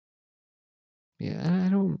 Yeah, I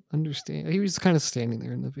don't understand. He was kinda standing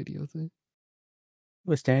there in the video thing. He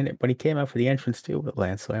was standing, but he came out for the entrance too with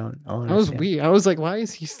Lance, so I don't That was understand. weird. I was like, "Why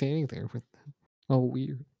is he standing there with them?" Oh,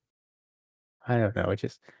 weird. I don't know. It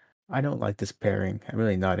just I don't like this pairing. I'm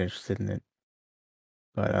really not interested in it.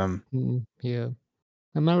 But Yeah.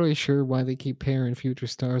 I'm not really sure why they keep pairing future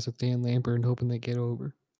stars with Dan Lambert and hoping they get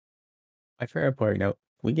over. my favorite part,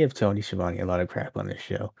 we give Tony Schiavone a lot of crap on this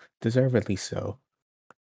show, deservedly so.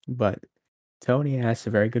 But Tony asked a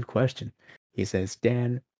very good question. He says,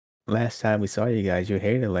 "Dan, last time we saw you guys, you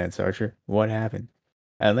hated Lance Archer. What happened?"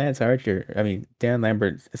 And Lance Archer, I mean, Dan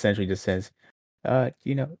Lambert essentially just says, uh,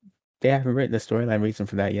 you know, they haven't written the storyline reason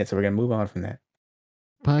for that yet, so we're gonna move on from that.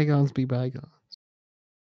 Bygones be bygones.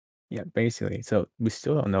 Yeah, basically. So we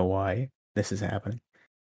still don't know why this is happening.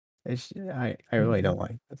 I really Mm. don't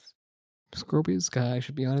like this. Scorpius guy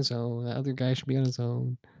should be on his own. The other guy should be on his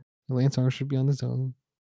own. Lance Archer should be on his own.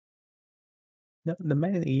 No, the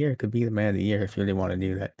man of the year could be the man of the year if you really want to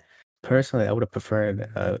do that. Personally, I would have preferred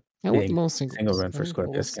a I want big more single singles. run I for think all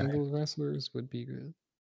Scorpius guy. singles wrestlers would be good.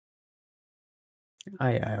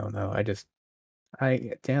 I don't know. I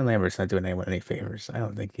Dan Lambert's not doing anyone any favors. I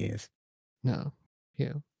don't think he is. No.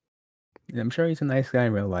 Yeah. I'm sure he's a nice guy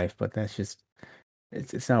in real life, but that's just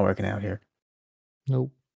it's not working out here.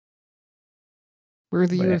 Nope. Where are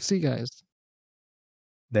the But UFC guys?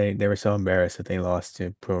 they were so embarrassed that they lost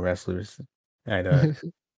to pro wrestlers at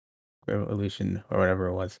Revolution or whatever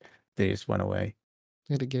it was. They just went away.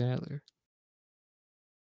 Had to get out of there.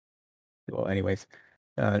 Well, anyways,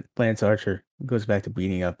 Lance Archer goes back to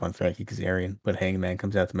beating up on Frankie Kazarian, but Hangman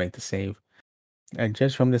comes out to make the save. And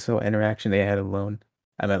just from this little interaction they had alone,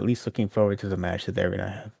 I'm at least looking forward to the match that they're gonna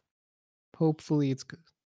have. Hopefully it's good.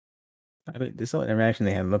 I mean, this little interaction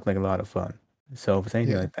they had looked like a lot of fun. So if it's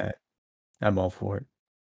anything Yeah. like that, I'm all for it.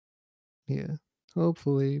 Yeah.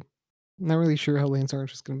 Hopefully. Not really sure how Lance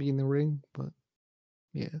Archer's gonna be in the ring, but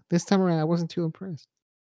yeah. This time around I wasn't too impressed.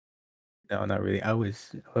 No, not really. I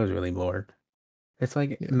was really bored. It's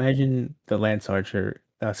like Yeah. imagine the Lance Archer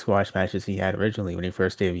squash matches he had originally when he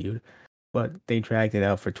first debuted, but they dragged it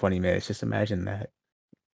out for 20 minutes. Just imagine that.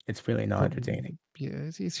 It's really not entertaining. Yeah,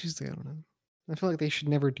 it's just I don't know. I feel like they should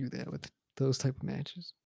never do that with those type of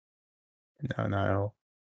matches, No, not at all.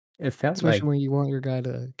 It felt especially like when you want your guy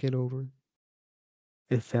to get over.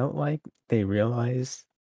 it felt like they realized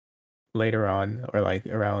later on, or like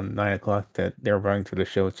around 9 o'clock, that they were running through the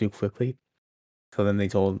show too quickly. So then they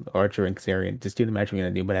told Archer and Kazarian, just do the match we're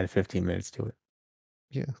gonna do, but add 15 minutes to it.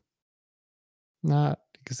 Yeah, not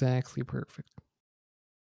exactly perfect.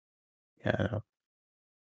 Yeah, I know.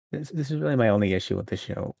 This is really my only issue with the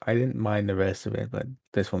show. I didn't mind the rest of it, but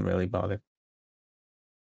this one really bothered.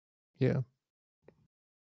 Yeah,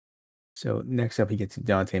 So next up, he gets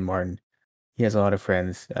Dante Martin. He has a lot of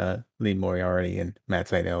friends, Lee Moriarty and Matt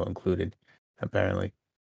Sydal included, apparently.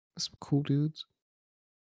 some cool dudes.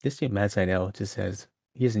 This dude, Matt Sydal, just says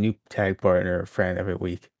he has a new tag partner or friend every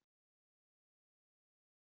week.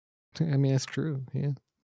 I mean, that's true. Yeah,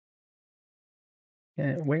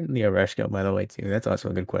 Yeah, where did Leo Rush go, by the way, too? That's also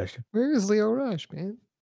a good question. where is Leo Rush, man? I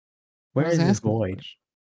Where was is this asking void? Rush.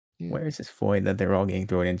 Yeah, Where is this void that they're all getting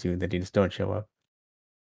thrown into that they just don't show up?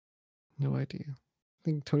 no idea. I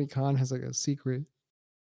think Tony Khan has like a secret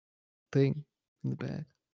thing in the back.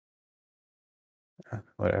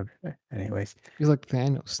 Whatever. Anyways, He's like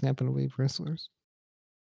Thanos snapping away wrestlers.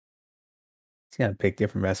 he's gotta pick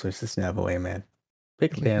different wrestlers to snap away, man.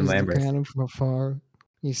 Pick Yeah, Dan he's looking Lambert. at him from afar.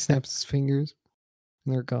 He Snap, snaps his fingers,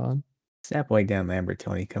 and they're gone. snap away Dan Lambert,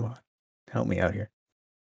 Tony. Come on. Help me out here.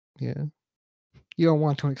 Yeah, you don't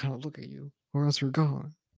want Tony Khan to look at you, or else you're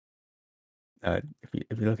gone.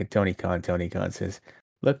 If you look at Tony Khan says,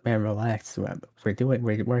 "Look, man, relax. We're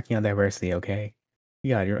working on diversity, okay?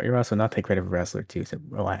 Yeah, you're also not that great of a wrestler too, so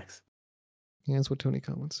relax." Yeah, that's what Tony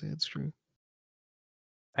Khan would say. It's true.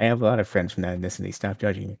 I have a lot of friends from that ethnicity. Stop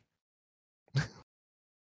judging me.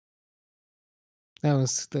 That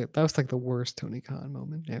was like the worst Tony Khan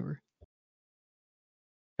moment ever.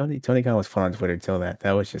 Tony Khan was fun on Twitter until that.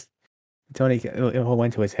 That was just it all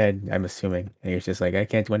went to his head. I'm assuming, and he was just like, "I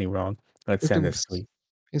can't do any wrong. Let's It send this was tweet."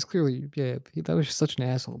 it's clearly yeah, that was just such an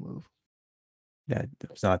asshole move. That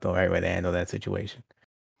was not the right way to handle that situation.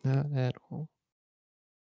 Not at all.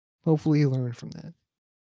 Hopefully he learned from that.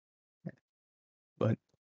 But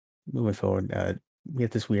moving forward, we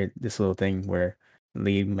have this little thing where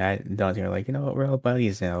Lee, Matt, and Dante are like, you know what, we're all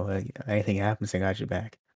buddies now. Like, anything happens, I got you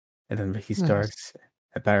back. And then Ricky Nice. Starks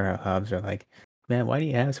and Powerhouse Hobbs are like, man, why do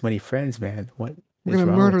you have so many friends, man? What We're is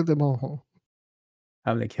gonna wrong with murder them all.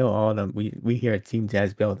 I'm gonna kill all of them. We here at Team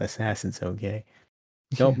Taz build assassins, okay?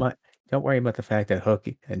 Don't Yeah. mi don't worry about the fact that Hook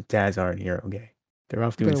and Taz aren't here, okay? They're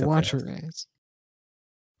off You doing better something watch else. your ass.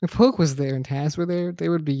 If Hook was there and Taz were there, they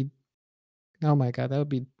would be oh my god, that would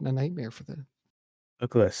be a nightmare for them.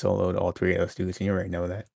 Hook could have soloed all three of those dudes, and you already know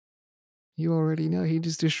that. You already know he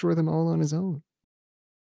just destroyed them all on his own.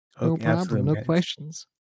 No Hook, problem, absolute no menace. questions.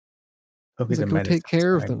 Hook He's is a like, "Go menace take to his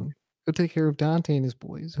care of kind. them. Go take care of Dante and his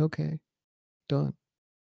boys." Okay, done.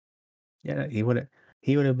 Yeah, he would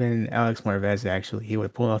have been Alex Marvez, actually. He would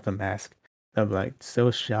have pulled off the mask. I'm, like,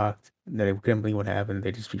 so shocked that they couldn't believe what happened.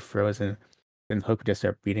 They'd just be frozen. Then Hook would just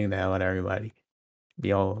start beating the hell out of everybody.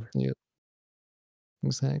 Be all over. Yep,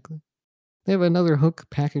 exactly. They have another Hook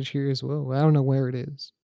package here as well. I don't know where it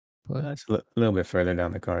is, but It's a little bit further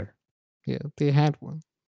down the card. yeah, they had one.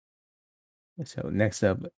 So next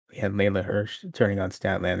up, we had Layla Hirsch turning on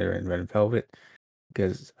Statlander and Red Velvet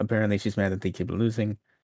because apparently she's mad that they keep losing,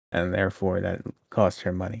 and therefore that cost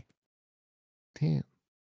her money. Damn,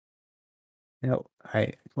 Now,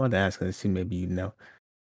 I wanted to ask, and I assume maybe you know,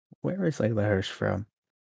 where is Layla Hirsch from?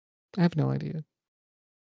 I have no idea.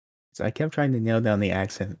 So I kept trying to nail down the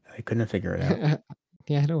accent. I couldn't figure it out.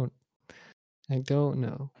 Yeah, I don't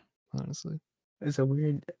know, honestly. It's a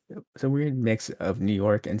weird mix of New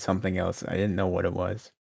York and something else. I didn't know what it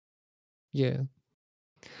was. Yeah,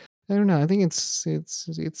 I don't know. I think it's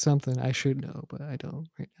something I should know, but I don't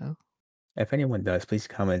right now. If anyone does, please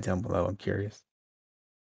comment down below. I'm curious.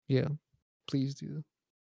 Yeah, please do.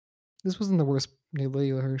 This wasn't the worst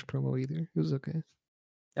Layla Hirsch promo either. It was okay.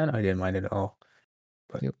 No, I didn't mind it at all.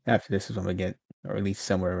 But Yep, after this is when we get, or at least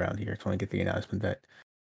somewhere around here, it's when we get the announcement that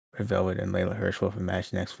Red Velvet and Layla Hirsch will have a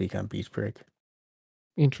match next week on Beach Break.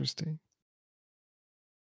 interesting.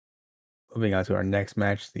 Moving on to our next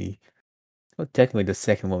match, technically the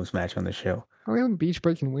second women's match on the show. Are we having beach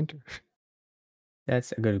break in winter?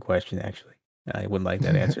 That's a good question, actually. I would like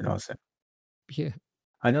that answered also. Yeah.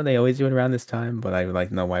 I know they always do it around this time, but I would like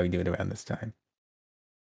to know why we do it around this time.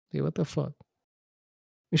 Dude, what the fuck?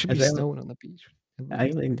 It should be As snowing on the beach, at I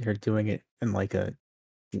least. think they're doing it in like a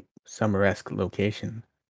summer-esque location.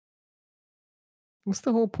 What's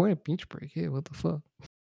the whole point of beach break? Yeah, what the fuck?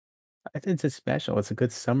 I think it's a special. It's a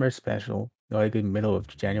good summer special, or a good middle of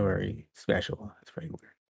January special. It's very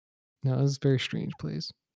weird. No, this is a very strange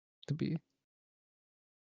place to be.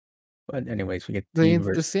 But anyways, we get the The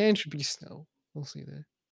verse. sand should be snow. We'll see that.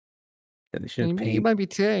 They And should you paint. might be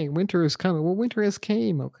saying winter is coming. Well, winter has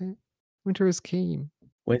came, okay? Winter has came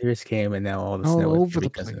Winters came, and now all the all snow is over here the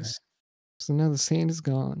because of that. place. So now the sand is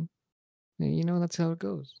gone. And you know that's how it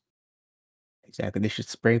goes. Exactly. They should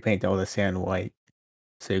spray paint all the sand white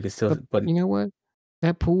so you can still. But But you know what?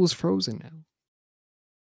 That pool is frozen now.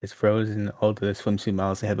 it's frozen. All the swimsuit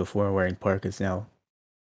models they had before wearing parkas now.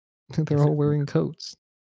 They're It's all wearing coats.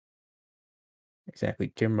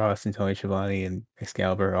 exactly. Jim Ross and Tony Schiavone and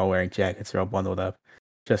Excalibur are all wearing jackets. They're all bundled up.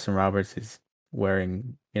 Justin Roberts is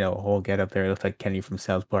wearing, a whole getup there. It looks like Kenny from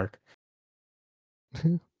South Park.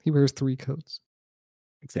 He wears 3 coats.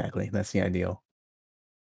 Exactly. That's the ideal.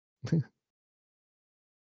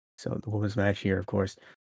 So the women's match here, of course,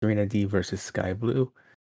 Serena D versus Sky Blue.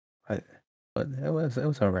 But, but it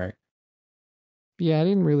was all right. Yeah, I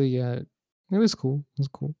didn't really, it was cool. It was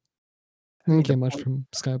cool. I I didn't mean, get much from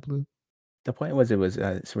Sky Blue. the point was it was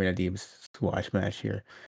Serena Deeb's squash match here,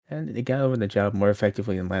 and it got over the job more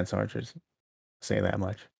effectively than Lance Archer's. Say that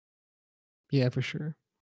much. Yeah, for sure.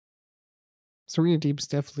 Serena Deeb's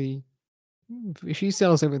definitely she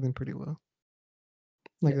sells everything pretty well.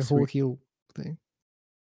 Like the Yes, whole heel thing.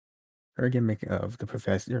 her gimmick of the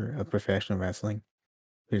professor of professional wrestling,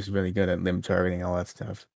 who's really good at limb targeting all that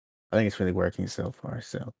stuff. I think it's really working so far.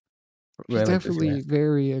 So She's really like this definitely match.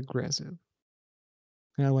 very aggressive.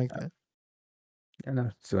 And I like that. I know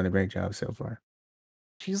she's doing a great job so far.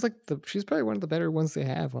 She's probably one of the better ones they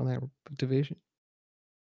have on that division.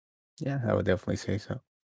 Yeah, I would definitely say so.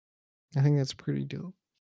 I think that's pretty dope.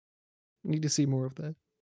 Need to see more of that.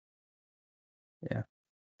 Yeah.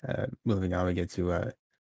 Moving on, we get to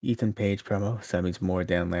Ethan Page promo. So that means more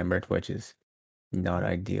Dan Lambert, which is not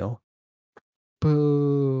ideal.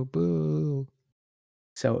 Boo, boo.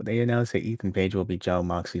 So they announced that Ethan Page will be John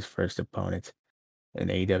Moxley's first opponent in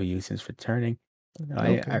AEW since returning.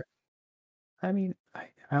 I Okay. I I mean,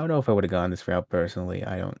 I don't know if I would have gone this route personally.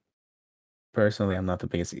 I don't personally. I'm not the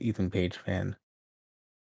biggest Ethan Page fan.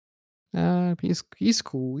 He's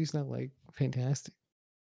cool. He's not like fantastic.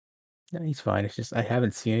 No, he's fine. It's just I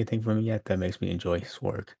haven't seen anything from him yet that makes me enjoy his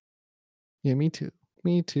work. Yeah, me too.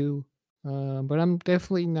 Me too. But I'm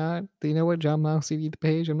definitely not. You know what, John Moxley beat the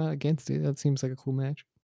Page. I'm not against it. That seems like a cool match.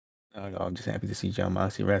 I don't know. I'm just happy to see John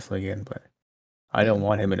Moxley wrestle again, but I don't Yeah,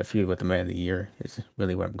 want him in a feud with the Man of the Year. Is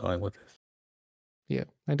really where I'm going with this. yeah.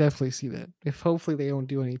 I definitely see that. If hopefully they don't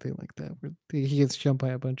do anything like that, where he gets jumped by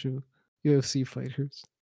a bunch of UFC fighters.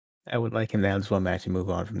 I would like him to have this one match and move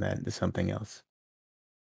on from that into something else.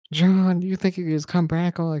 John, do you think he could just come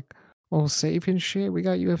back all safe and shit? We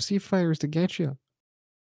got UFC fighters to get you.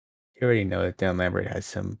 You already know that Dan Lambert has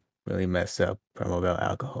some really messed up promo about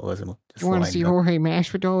alcoholism You just want to see lined up. Jorge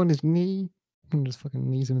Masvidal on his knee? And just fucking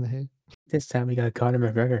knees him in the head. This time we got Conor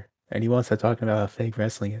McGregor, and he wants to talk about how fake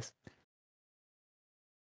wrestling is.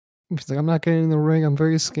 He's like, I'm not getting in the ring. I'm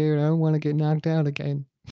very scared. I don't want to get knocked out again.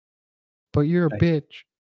 But you're a Like, bitch.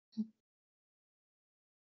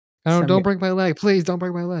 I this don't time don't break my leg. Please don't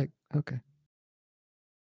break my leg. Okay.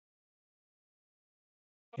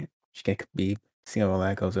 she get Khabib, see how all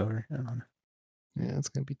that goes over. I don't know. Yeah, it's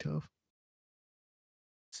gonna be tough.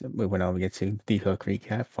 So we went on, we get to the Hook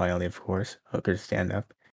recap. Finally, of course, Hooker's stand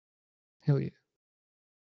up. Hell yeah.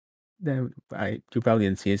 Then you probably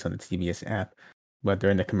didn't see this on the TBS app, but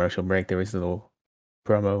during the commercial break, there was a little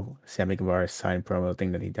promo, Sammy Guevara's sign promo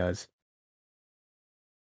thing that he does.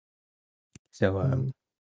 So Mm,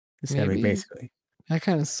 Sammy maybe basically, I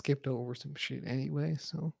kind of skipped over some shit anyway.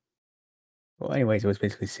 So well, anyways, it was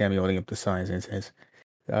basically Sammy holding up the signs and it says,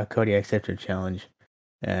 "Cody, I accept your challenge,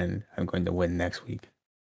 and I'm going to win next week."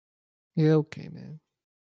 yeah, okay, man.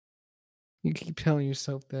 You keep telling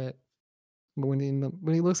yourself that, but when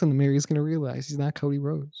he looks in the mirror, he's gonna realize he's not Cody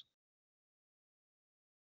Rhodes.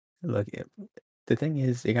 Look, the thing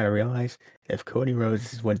is, you gotta realize if Cody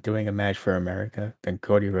Rhodes is doing a match for America, then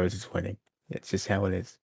Cody Rhodes is winning. It's just how it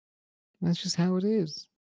is. That's just how it is.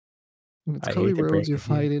 If it's I Cody hate to Rhodes break you're it to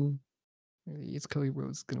you. fighting, it's Cody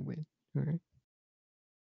Rhodes gonna win. All right.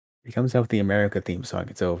 He comes out with the America theme song,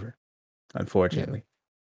 it's over. Yeah. Unfortunately.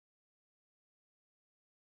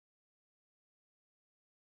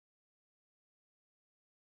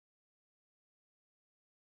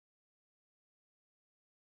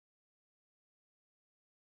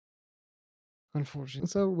 Unfortunately.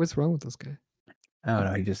 So what's wrong with this guy? I don't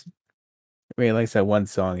know, he just really likes that one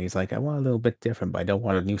song. He's like, I want a little bit different, but I don't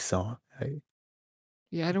want a new song.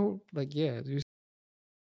 Yeah, I don't like. Yeah, there's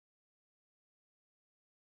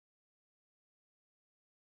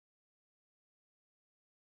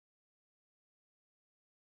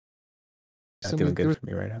Not some doing of good there. for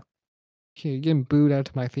me right now. Okay, you're getting booed out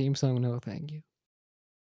to my theme song. No, thank you.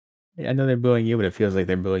 Yeah, I know they're booing you, but it feels like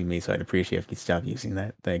they're booing me, so I'd appreciate if you stop using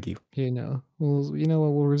that. Thank you. You know, well, you know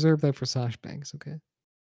what? We'll reserve that for Sash Banks. Okay.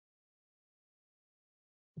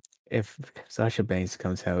 If Sasha Banks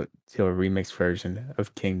comes out to a remixed version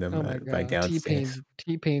of Kingdom Oh my by god, Downstairs,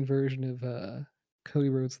 T-Pain version of Cody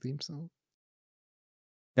Rhodes theme song.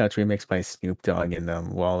 no, it's remixed by Snoop Dogg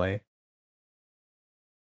and Wale.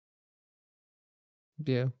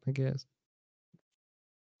 Yeah, I guess.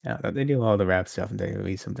 Yeah, they do all the rap stuff in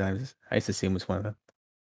WWE sometimes. I used to assume it was one of them.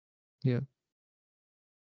 Yeah.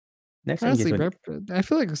 Next thing you get Honestly, to, I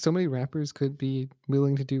feel like so many rappers could be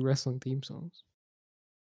willing to do wrestling theme songs.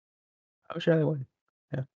 I'm sure they would.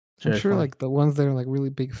 Yeah, I'm sure it's sure fun. like the ones that are like really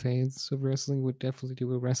big fans of wrestling would definitely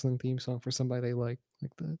do a wrestling theme song for somebody they like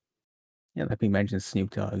that. Yeah, like we mentioned, Snoop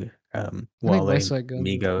Dogg, I think Wale,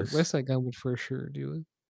 Migos, West Side Gun would for sure do it.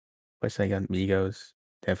 West Side Gun, Migos,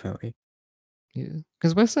 definitely. Yeah,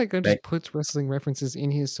 because West Side Gun Me- just puts wrestling references in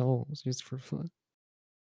his songs just for fun.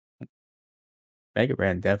 Mega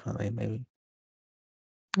Ran, definitely, maybe.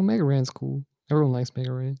 Oh, Mega Ran's cool. Everyone likes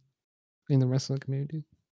Mega Ran in the wrestling community.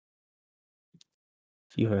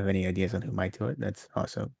 If you have any ideas on who might do it, that's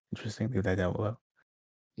also interesting. Leave that down below.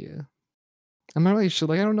 Yeah, I'm not really sure.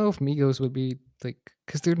 Like, I don't know if Migos would be like,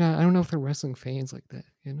 because they're not. I don't know if they're wrestling fans like that.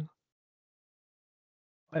 You know,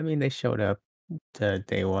 I mean, they showed up to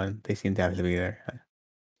day one. They seemed to have to be there.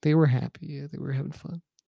 they were happy. Yeah, they were having fun.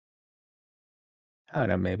 I don't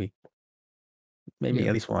know, maybe Yeah,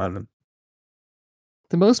 at least one of them.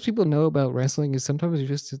 the most people know about wrestling is sometimes it's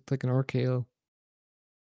just like an RKO.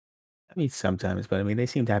 I mean, sometimes, but I mean, they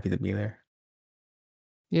seemed happy to be there.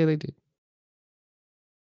 Yeah, they did.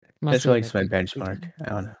 I'm not That's saying really that just my they benchmark. didn't. I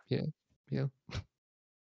don't know. Yeah, yeah.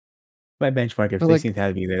 My benchmark, if But they like seem to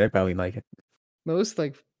have to be there, they probably like it. most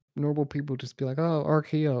like normal people just be like, "Oh,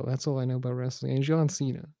 RKO." That's all I know about wrestling. And John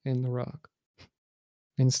Cena and The Rock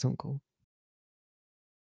and Stone Cold.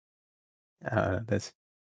 That's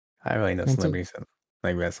I really know Until celebrities that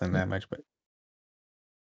like wrestling yeah, that much, but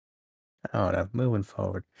I don't know. Moving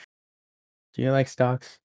forward, do you like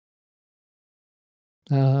stocks?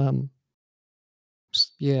 um,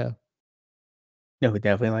 yeah. No, who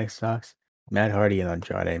definitely likes stocks? Matt Hardy and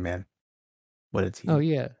Andrade, man. What a Oh, team.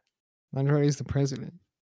 yeah. Andrade's the president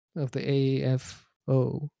of the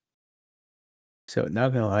AFO. So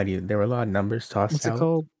not gonna lie to you, there were a lot of numbers tossed What's it out.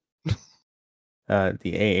 called? The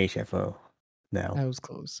AHFO. Now That was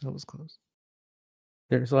close. That was close.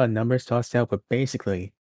 there's a lot of numbers tossed out, but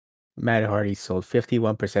basically, Matt Hardy sold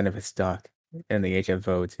 51% of his stock in the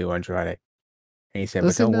HFO to Andrade, and he said, "But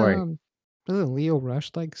Doesn't don't worry, doesn't Leo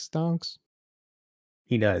Rush like stonks?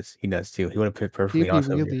 he does too. He would have fit perfectly He'd be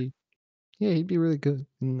awesome here." really yeah, he'd be really good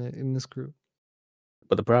in this group.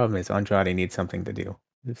 But the problem is Andrade needs something to do.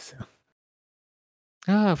 So,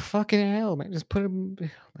 Ah, fucking hell, man. Just put him oh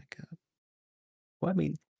my god. well, I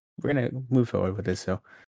mean, we're gonna move forward with this. So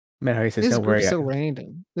Matt Hardy says, This "Don't group's worry, so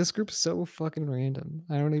random. This group's so fucking random.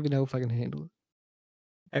 I don't even know if I can handle it.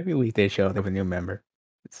 every week they show up with a new member.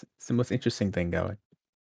 It's the most interesting thing going."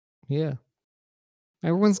 Yeah.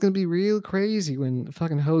 Everyone's gonna be real crazy when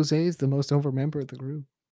fucking Jose is the most over member of the group.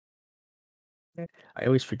 Yeah, I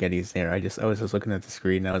always forget he's there. I was just looking at the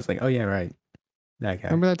screen and I was like, "Oh yeah, right, that guy."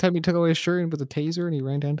 Remember that time he took away his shirt with a taser and he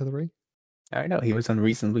ran down to the ring? I know he was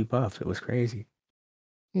unreasonably buff. It was crazy.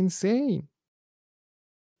 Insane.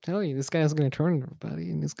 Tell you, this guy's gonna turn on everybody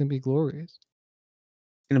and it's gonna be glorious.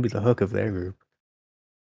 It's gonna be the hook of their group.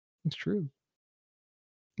 It's true.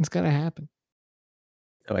 It's gotta happen.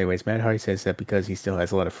 So, anyways, Matt Hardy says that because he still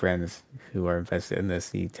has a lot of friends who are invested in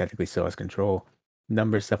this, he technically still has control.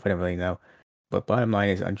 Numbers stuff I don't really know. But bottom line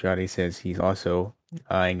is Andrade says he's also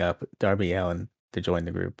eyeing up Darby Allin to join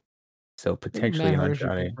the group. So Maybe potentially Matt an Hardy should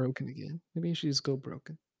go Andrade. broken again. Maybe he should just go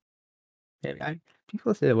broken. Yeah,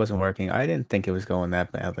 people said it wasn't working. I didn't think it was going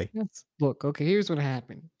that badly. That's look, okay, here's what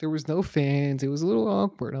happened. There was no fans. It was a little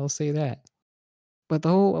awkward, I'll say that. But the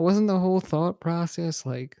whole wasn't the whole thought process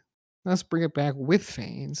like, let's bring it back with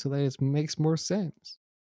fans so that it makes more sense.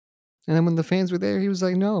 And then when the fans were there, he was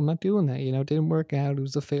like, no, I'm not doing that. You know, it didn't work out. It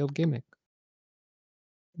was a failed gimmick.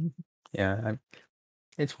 Mhm. Yeah,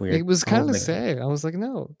 it's weird. It was The whole kind of thing. sad. I was like,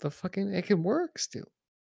 no, the fucking it can work still.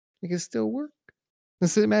 It can still work. The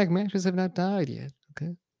cinematic matches have not died yet.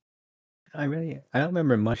 Okay. I don't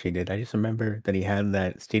remember much he did. I just remember that he had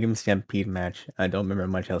that Stadium Stampede match. I don't remember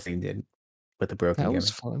much else he did with the broken That was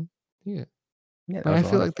gimmick. fun. Yeah. Yeah, that But I was a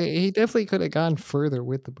feel lot of like fun. he definitely could have gone further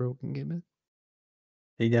with the broken gimmick.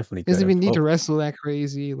 He definitely He could doesn't have. even need to wrestle that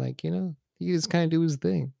crazy. Like, you know, he can just kind of do his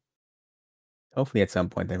thing. Hopefully, at some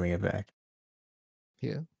point they bring it back.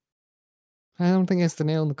 Yeah. I don't think that's the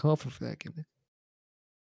nail in the coffin for that gimmick.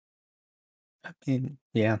 I mean,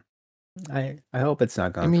 yeah, I hope it's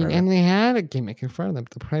not I gone mean, forever. and they had a gimmick in front of them,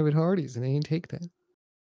 the Private Hardys, and they didn't take that.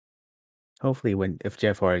 Hopefully, when if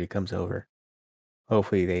Jeff Hardy comes over,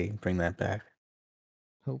 hopefully they bring that back.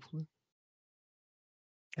 Hopefully.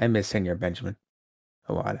 I miss Senior Benjamin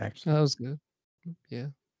a lot, That actually. was good. Yeah.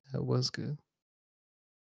 That was good.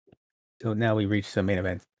 So now we reach the main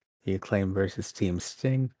event: the Acclaim versus Team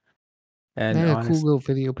Sting. They And had a cool honest, little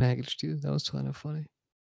video package too. That was kind of funny.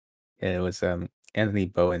 it was Anthony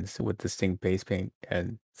Bowens with the Sting face paint,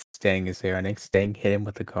 and Sting is there. I think Sting hit him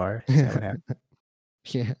with the car. Is that what happened?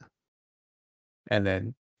 Yeah. And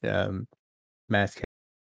then Mask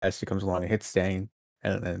Caster comes along and hits Sting,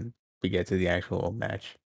 and then we get to the actual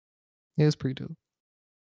match. It was pretty dope.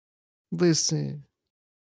 Listen.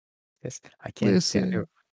 Yes, I can't stand it.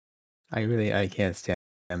 Listen. I can't stand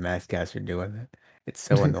Mask Caster doing it. It's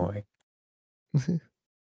so annoying.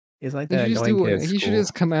 It's like He that should just annoying do kid at he should school.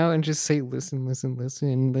 just come out and just say, "Listen, listen, listen,"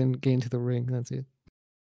 and then get into the ring. That's it.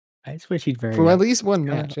 I just wish he'd For very at least just one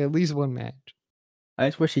come match. out. At least one match. I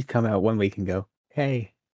just wish he'd come out 1 week and go,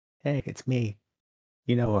 "Hey, hey, it's me.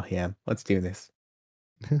 You know who I am. Let's do this."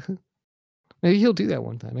 Maybe he'll do that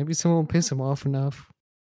one time. Maybe someone will piss him off enough,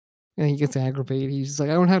 and he gets aggravated. He's just like,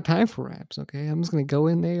 "I don't have time for raps, okay? I'm just gonna go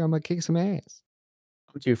in there. I'm gonna kick some ass."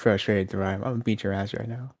 I'm too frustrated to rhyme. I'm gonna beat your ass right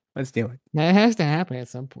now. Let's do it. Now it has to happen at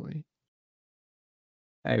some point.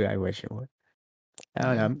 I wish it would. I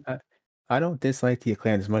don't know. Yeah. I don't dislike the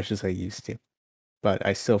Acclaim as much as I used to, but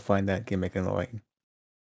I still find that gimmick annoying.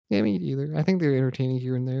 Yeah, me either. I think they're entertaining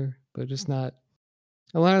here and there, but just not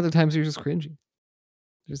a lot of the times you're just cringy.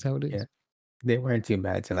 Just how it Yeah, is. they weren't too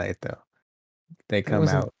bad tonight though. They It come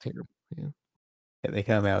wasn't out. terrible. Yeah. They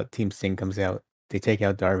come out. Team Sting comes out. They take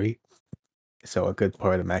out Darby. So a good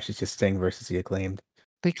part of the match is just Sting versus the Acclaimed.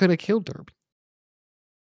 They could have killed Darby.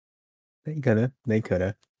 They coulda. They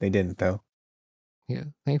coulda. They didn't though. Yeah,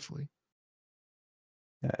 thankfully.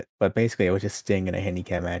 But basically, it was just Sting in a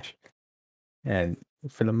handicap match, and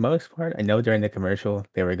for the most part, I know during the commercial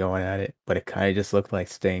they were going at it, but it kinda just looked like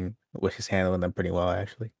Sting was just handling them pretty well,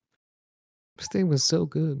 actually. Sting was so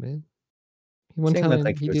good, man. One Sting looked time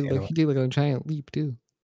like he was handling. he did like a giant leap too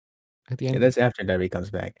at the Yeah, end of that's it. after Darby comes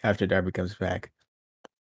back. After Darby comes back,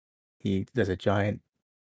 he does a giant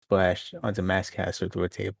splash onto Max Caster through a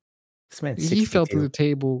table. This man's He fell through 62. the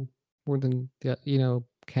table more than the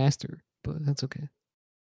Caster, but that's okay.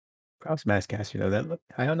 Props to Max Caster, though. That look,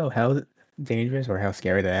 I don't know how dangerous or how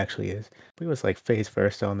scary that actually is, but he was like face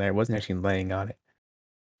first on there. Wasn't actually laying on it.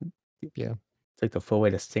 Yeah, It's like the full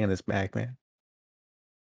weight of Sting on his back, man.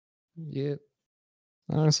 yeah.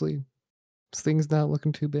 Honestly, Sting's not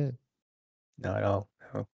looking too bad. Not at all.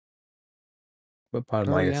 No. But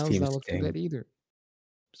bottom line Darby is Allin's Team not looking too Sting. bad either.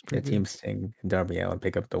 It's Yeah, pretty good. Team Sting and Darby Allin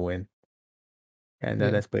pick up the win. And Yeah,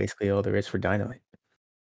 that's basically all there is for Dynamite.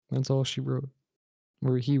 that's all she wrote,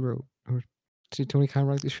 or he wrote, or did Tony Khan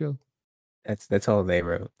write the show? That's all they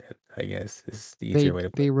wrote, I guess, is the easier way to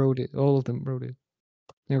put They it. wrote it. All of them wrote it.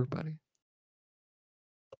 Everybody.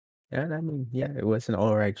 And I mean, yeah, it was an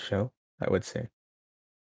alright show, I would say.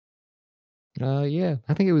 Yeah,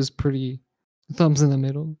 I think it was pretty thumbs in the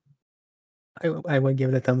middle. I would give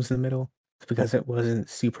it a thumbs in the middle because it wasn't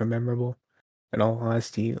super memorable. In all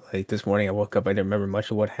honesty, like this morning I woke up, I didn't remember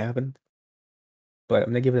much of what happened, but I'm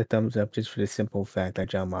gonna give it a thumbs up just for the simple fact that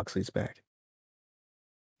John Moxley's back.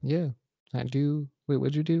 Yeah, I do. Wait,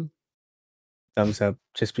 what'd you do? Thumbs up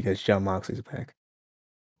just because John Moxley's back.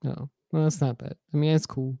 No, well, that's not bad. I mean, that's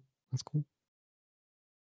cool. That's cool.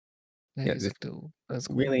 That Yeah, is this cool. That's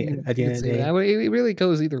cool. really at the You end could of the say that. day, It really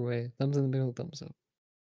goes either way. Thumbs in the middle, thumbs up.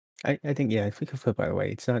 I think yeah, if we could flip by the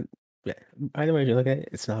way, it's not yeah, either way you look at it,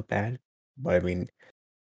 it's not bad. But I mean,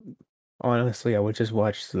 honestly, I would just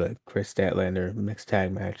watch the Chris Statlander mixed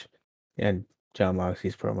tag match and John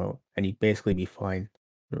Moxley's promo, and you'd basically be fine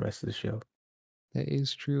the rest of the show. That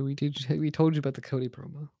is true. We told you about the Cody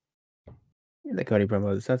promo. Yeah, the Cody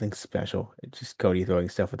promo is nothing special. It's just Cody throwing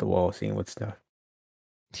stuff at the wall, seeing what stuff.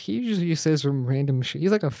 He usually says some random shit.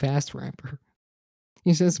 He's like a fast rapper.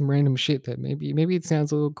 He says some random shit that maybe it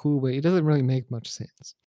sounds a little cool, but it doesn't really make much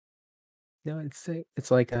sense. No, it's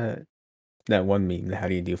like that one meme, the "How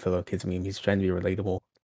do you do, fellow kids" meme. He's trying to be relatable,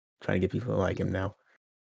 trying to get people to like him Yeah, now.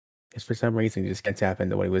 Because for some reason, he just can't tap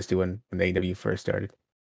into what he was doing when AEW first started.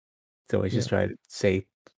 So he's yeah. just trying to say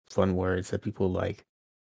fun words that people like.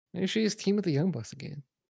 Maybe she just team with the Young Bucks again.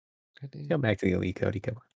 Goddamn. Come back to the Elite, Cody.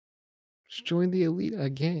 Come on. Just join the Elite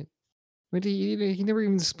again. But he never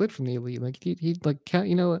even split from the Elite. Like he like count.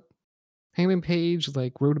 You know what? Hangman Page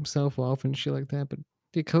like wrote himself off and shit like that. But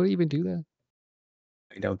did Cody even do that?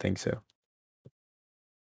 I don't think so.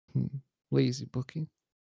 Hmm. Lazy booking.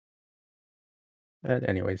 But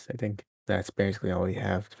anyways, I think that's basically all we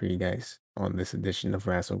have for you guys on this edition of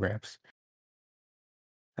Wrestle Graps.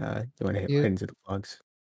 You want to Yeah. head into the plugs?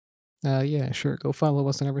 Yeah, sure. Go follow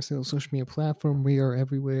us on every single social media platform. We are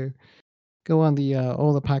everywhere. Go on the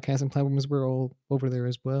all the podcasting platforms. We're all over there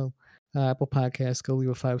as well. Apple Podcasts. Go leave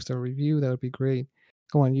a 5-star review. That would be great.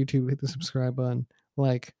 Go on YouTube. Hit the subscribe button.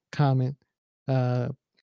 Like, comment. Uh,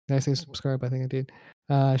 did I say subscribe? I think I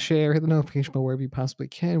did. Share. Hit the notification bell wherever you possibly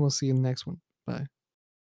can. We'll see you in the next one. Bye.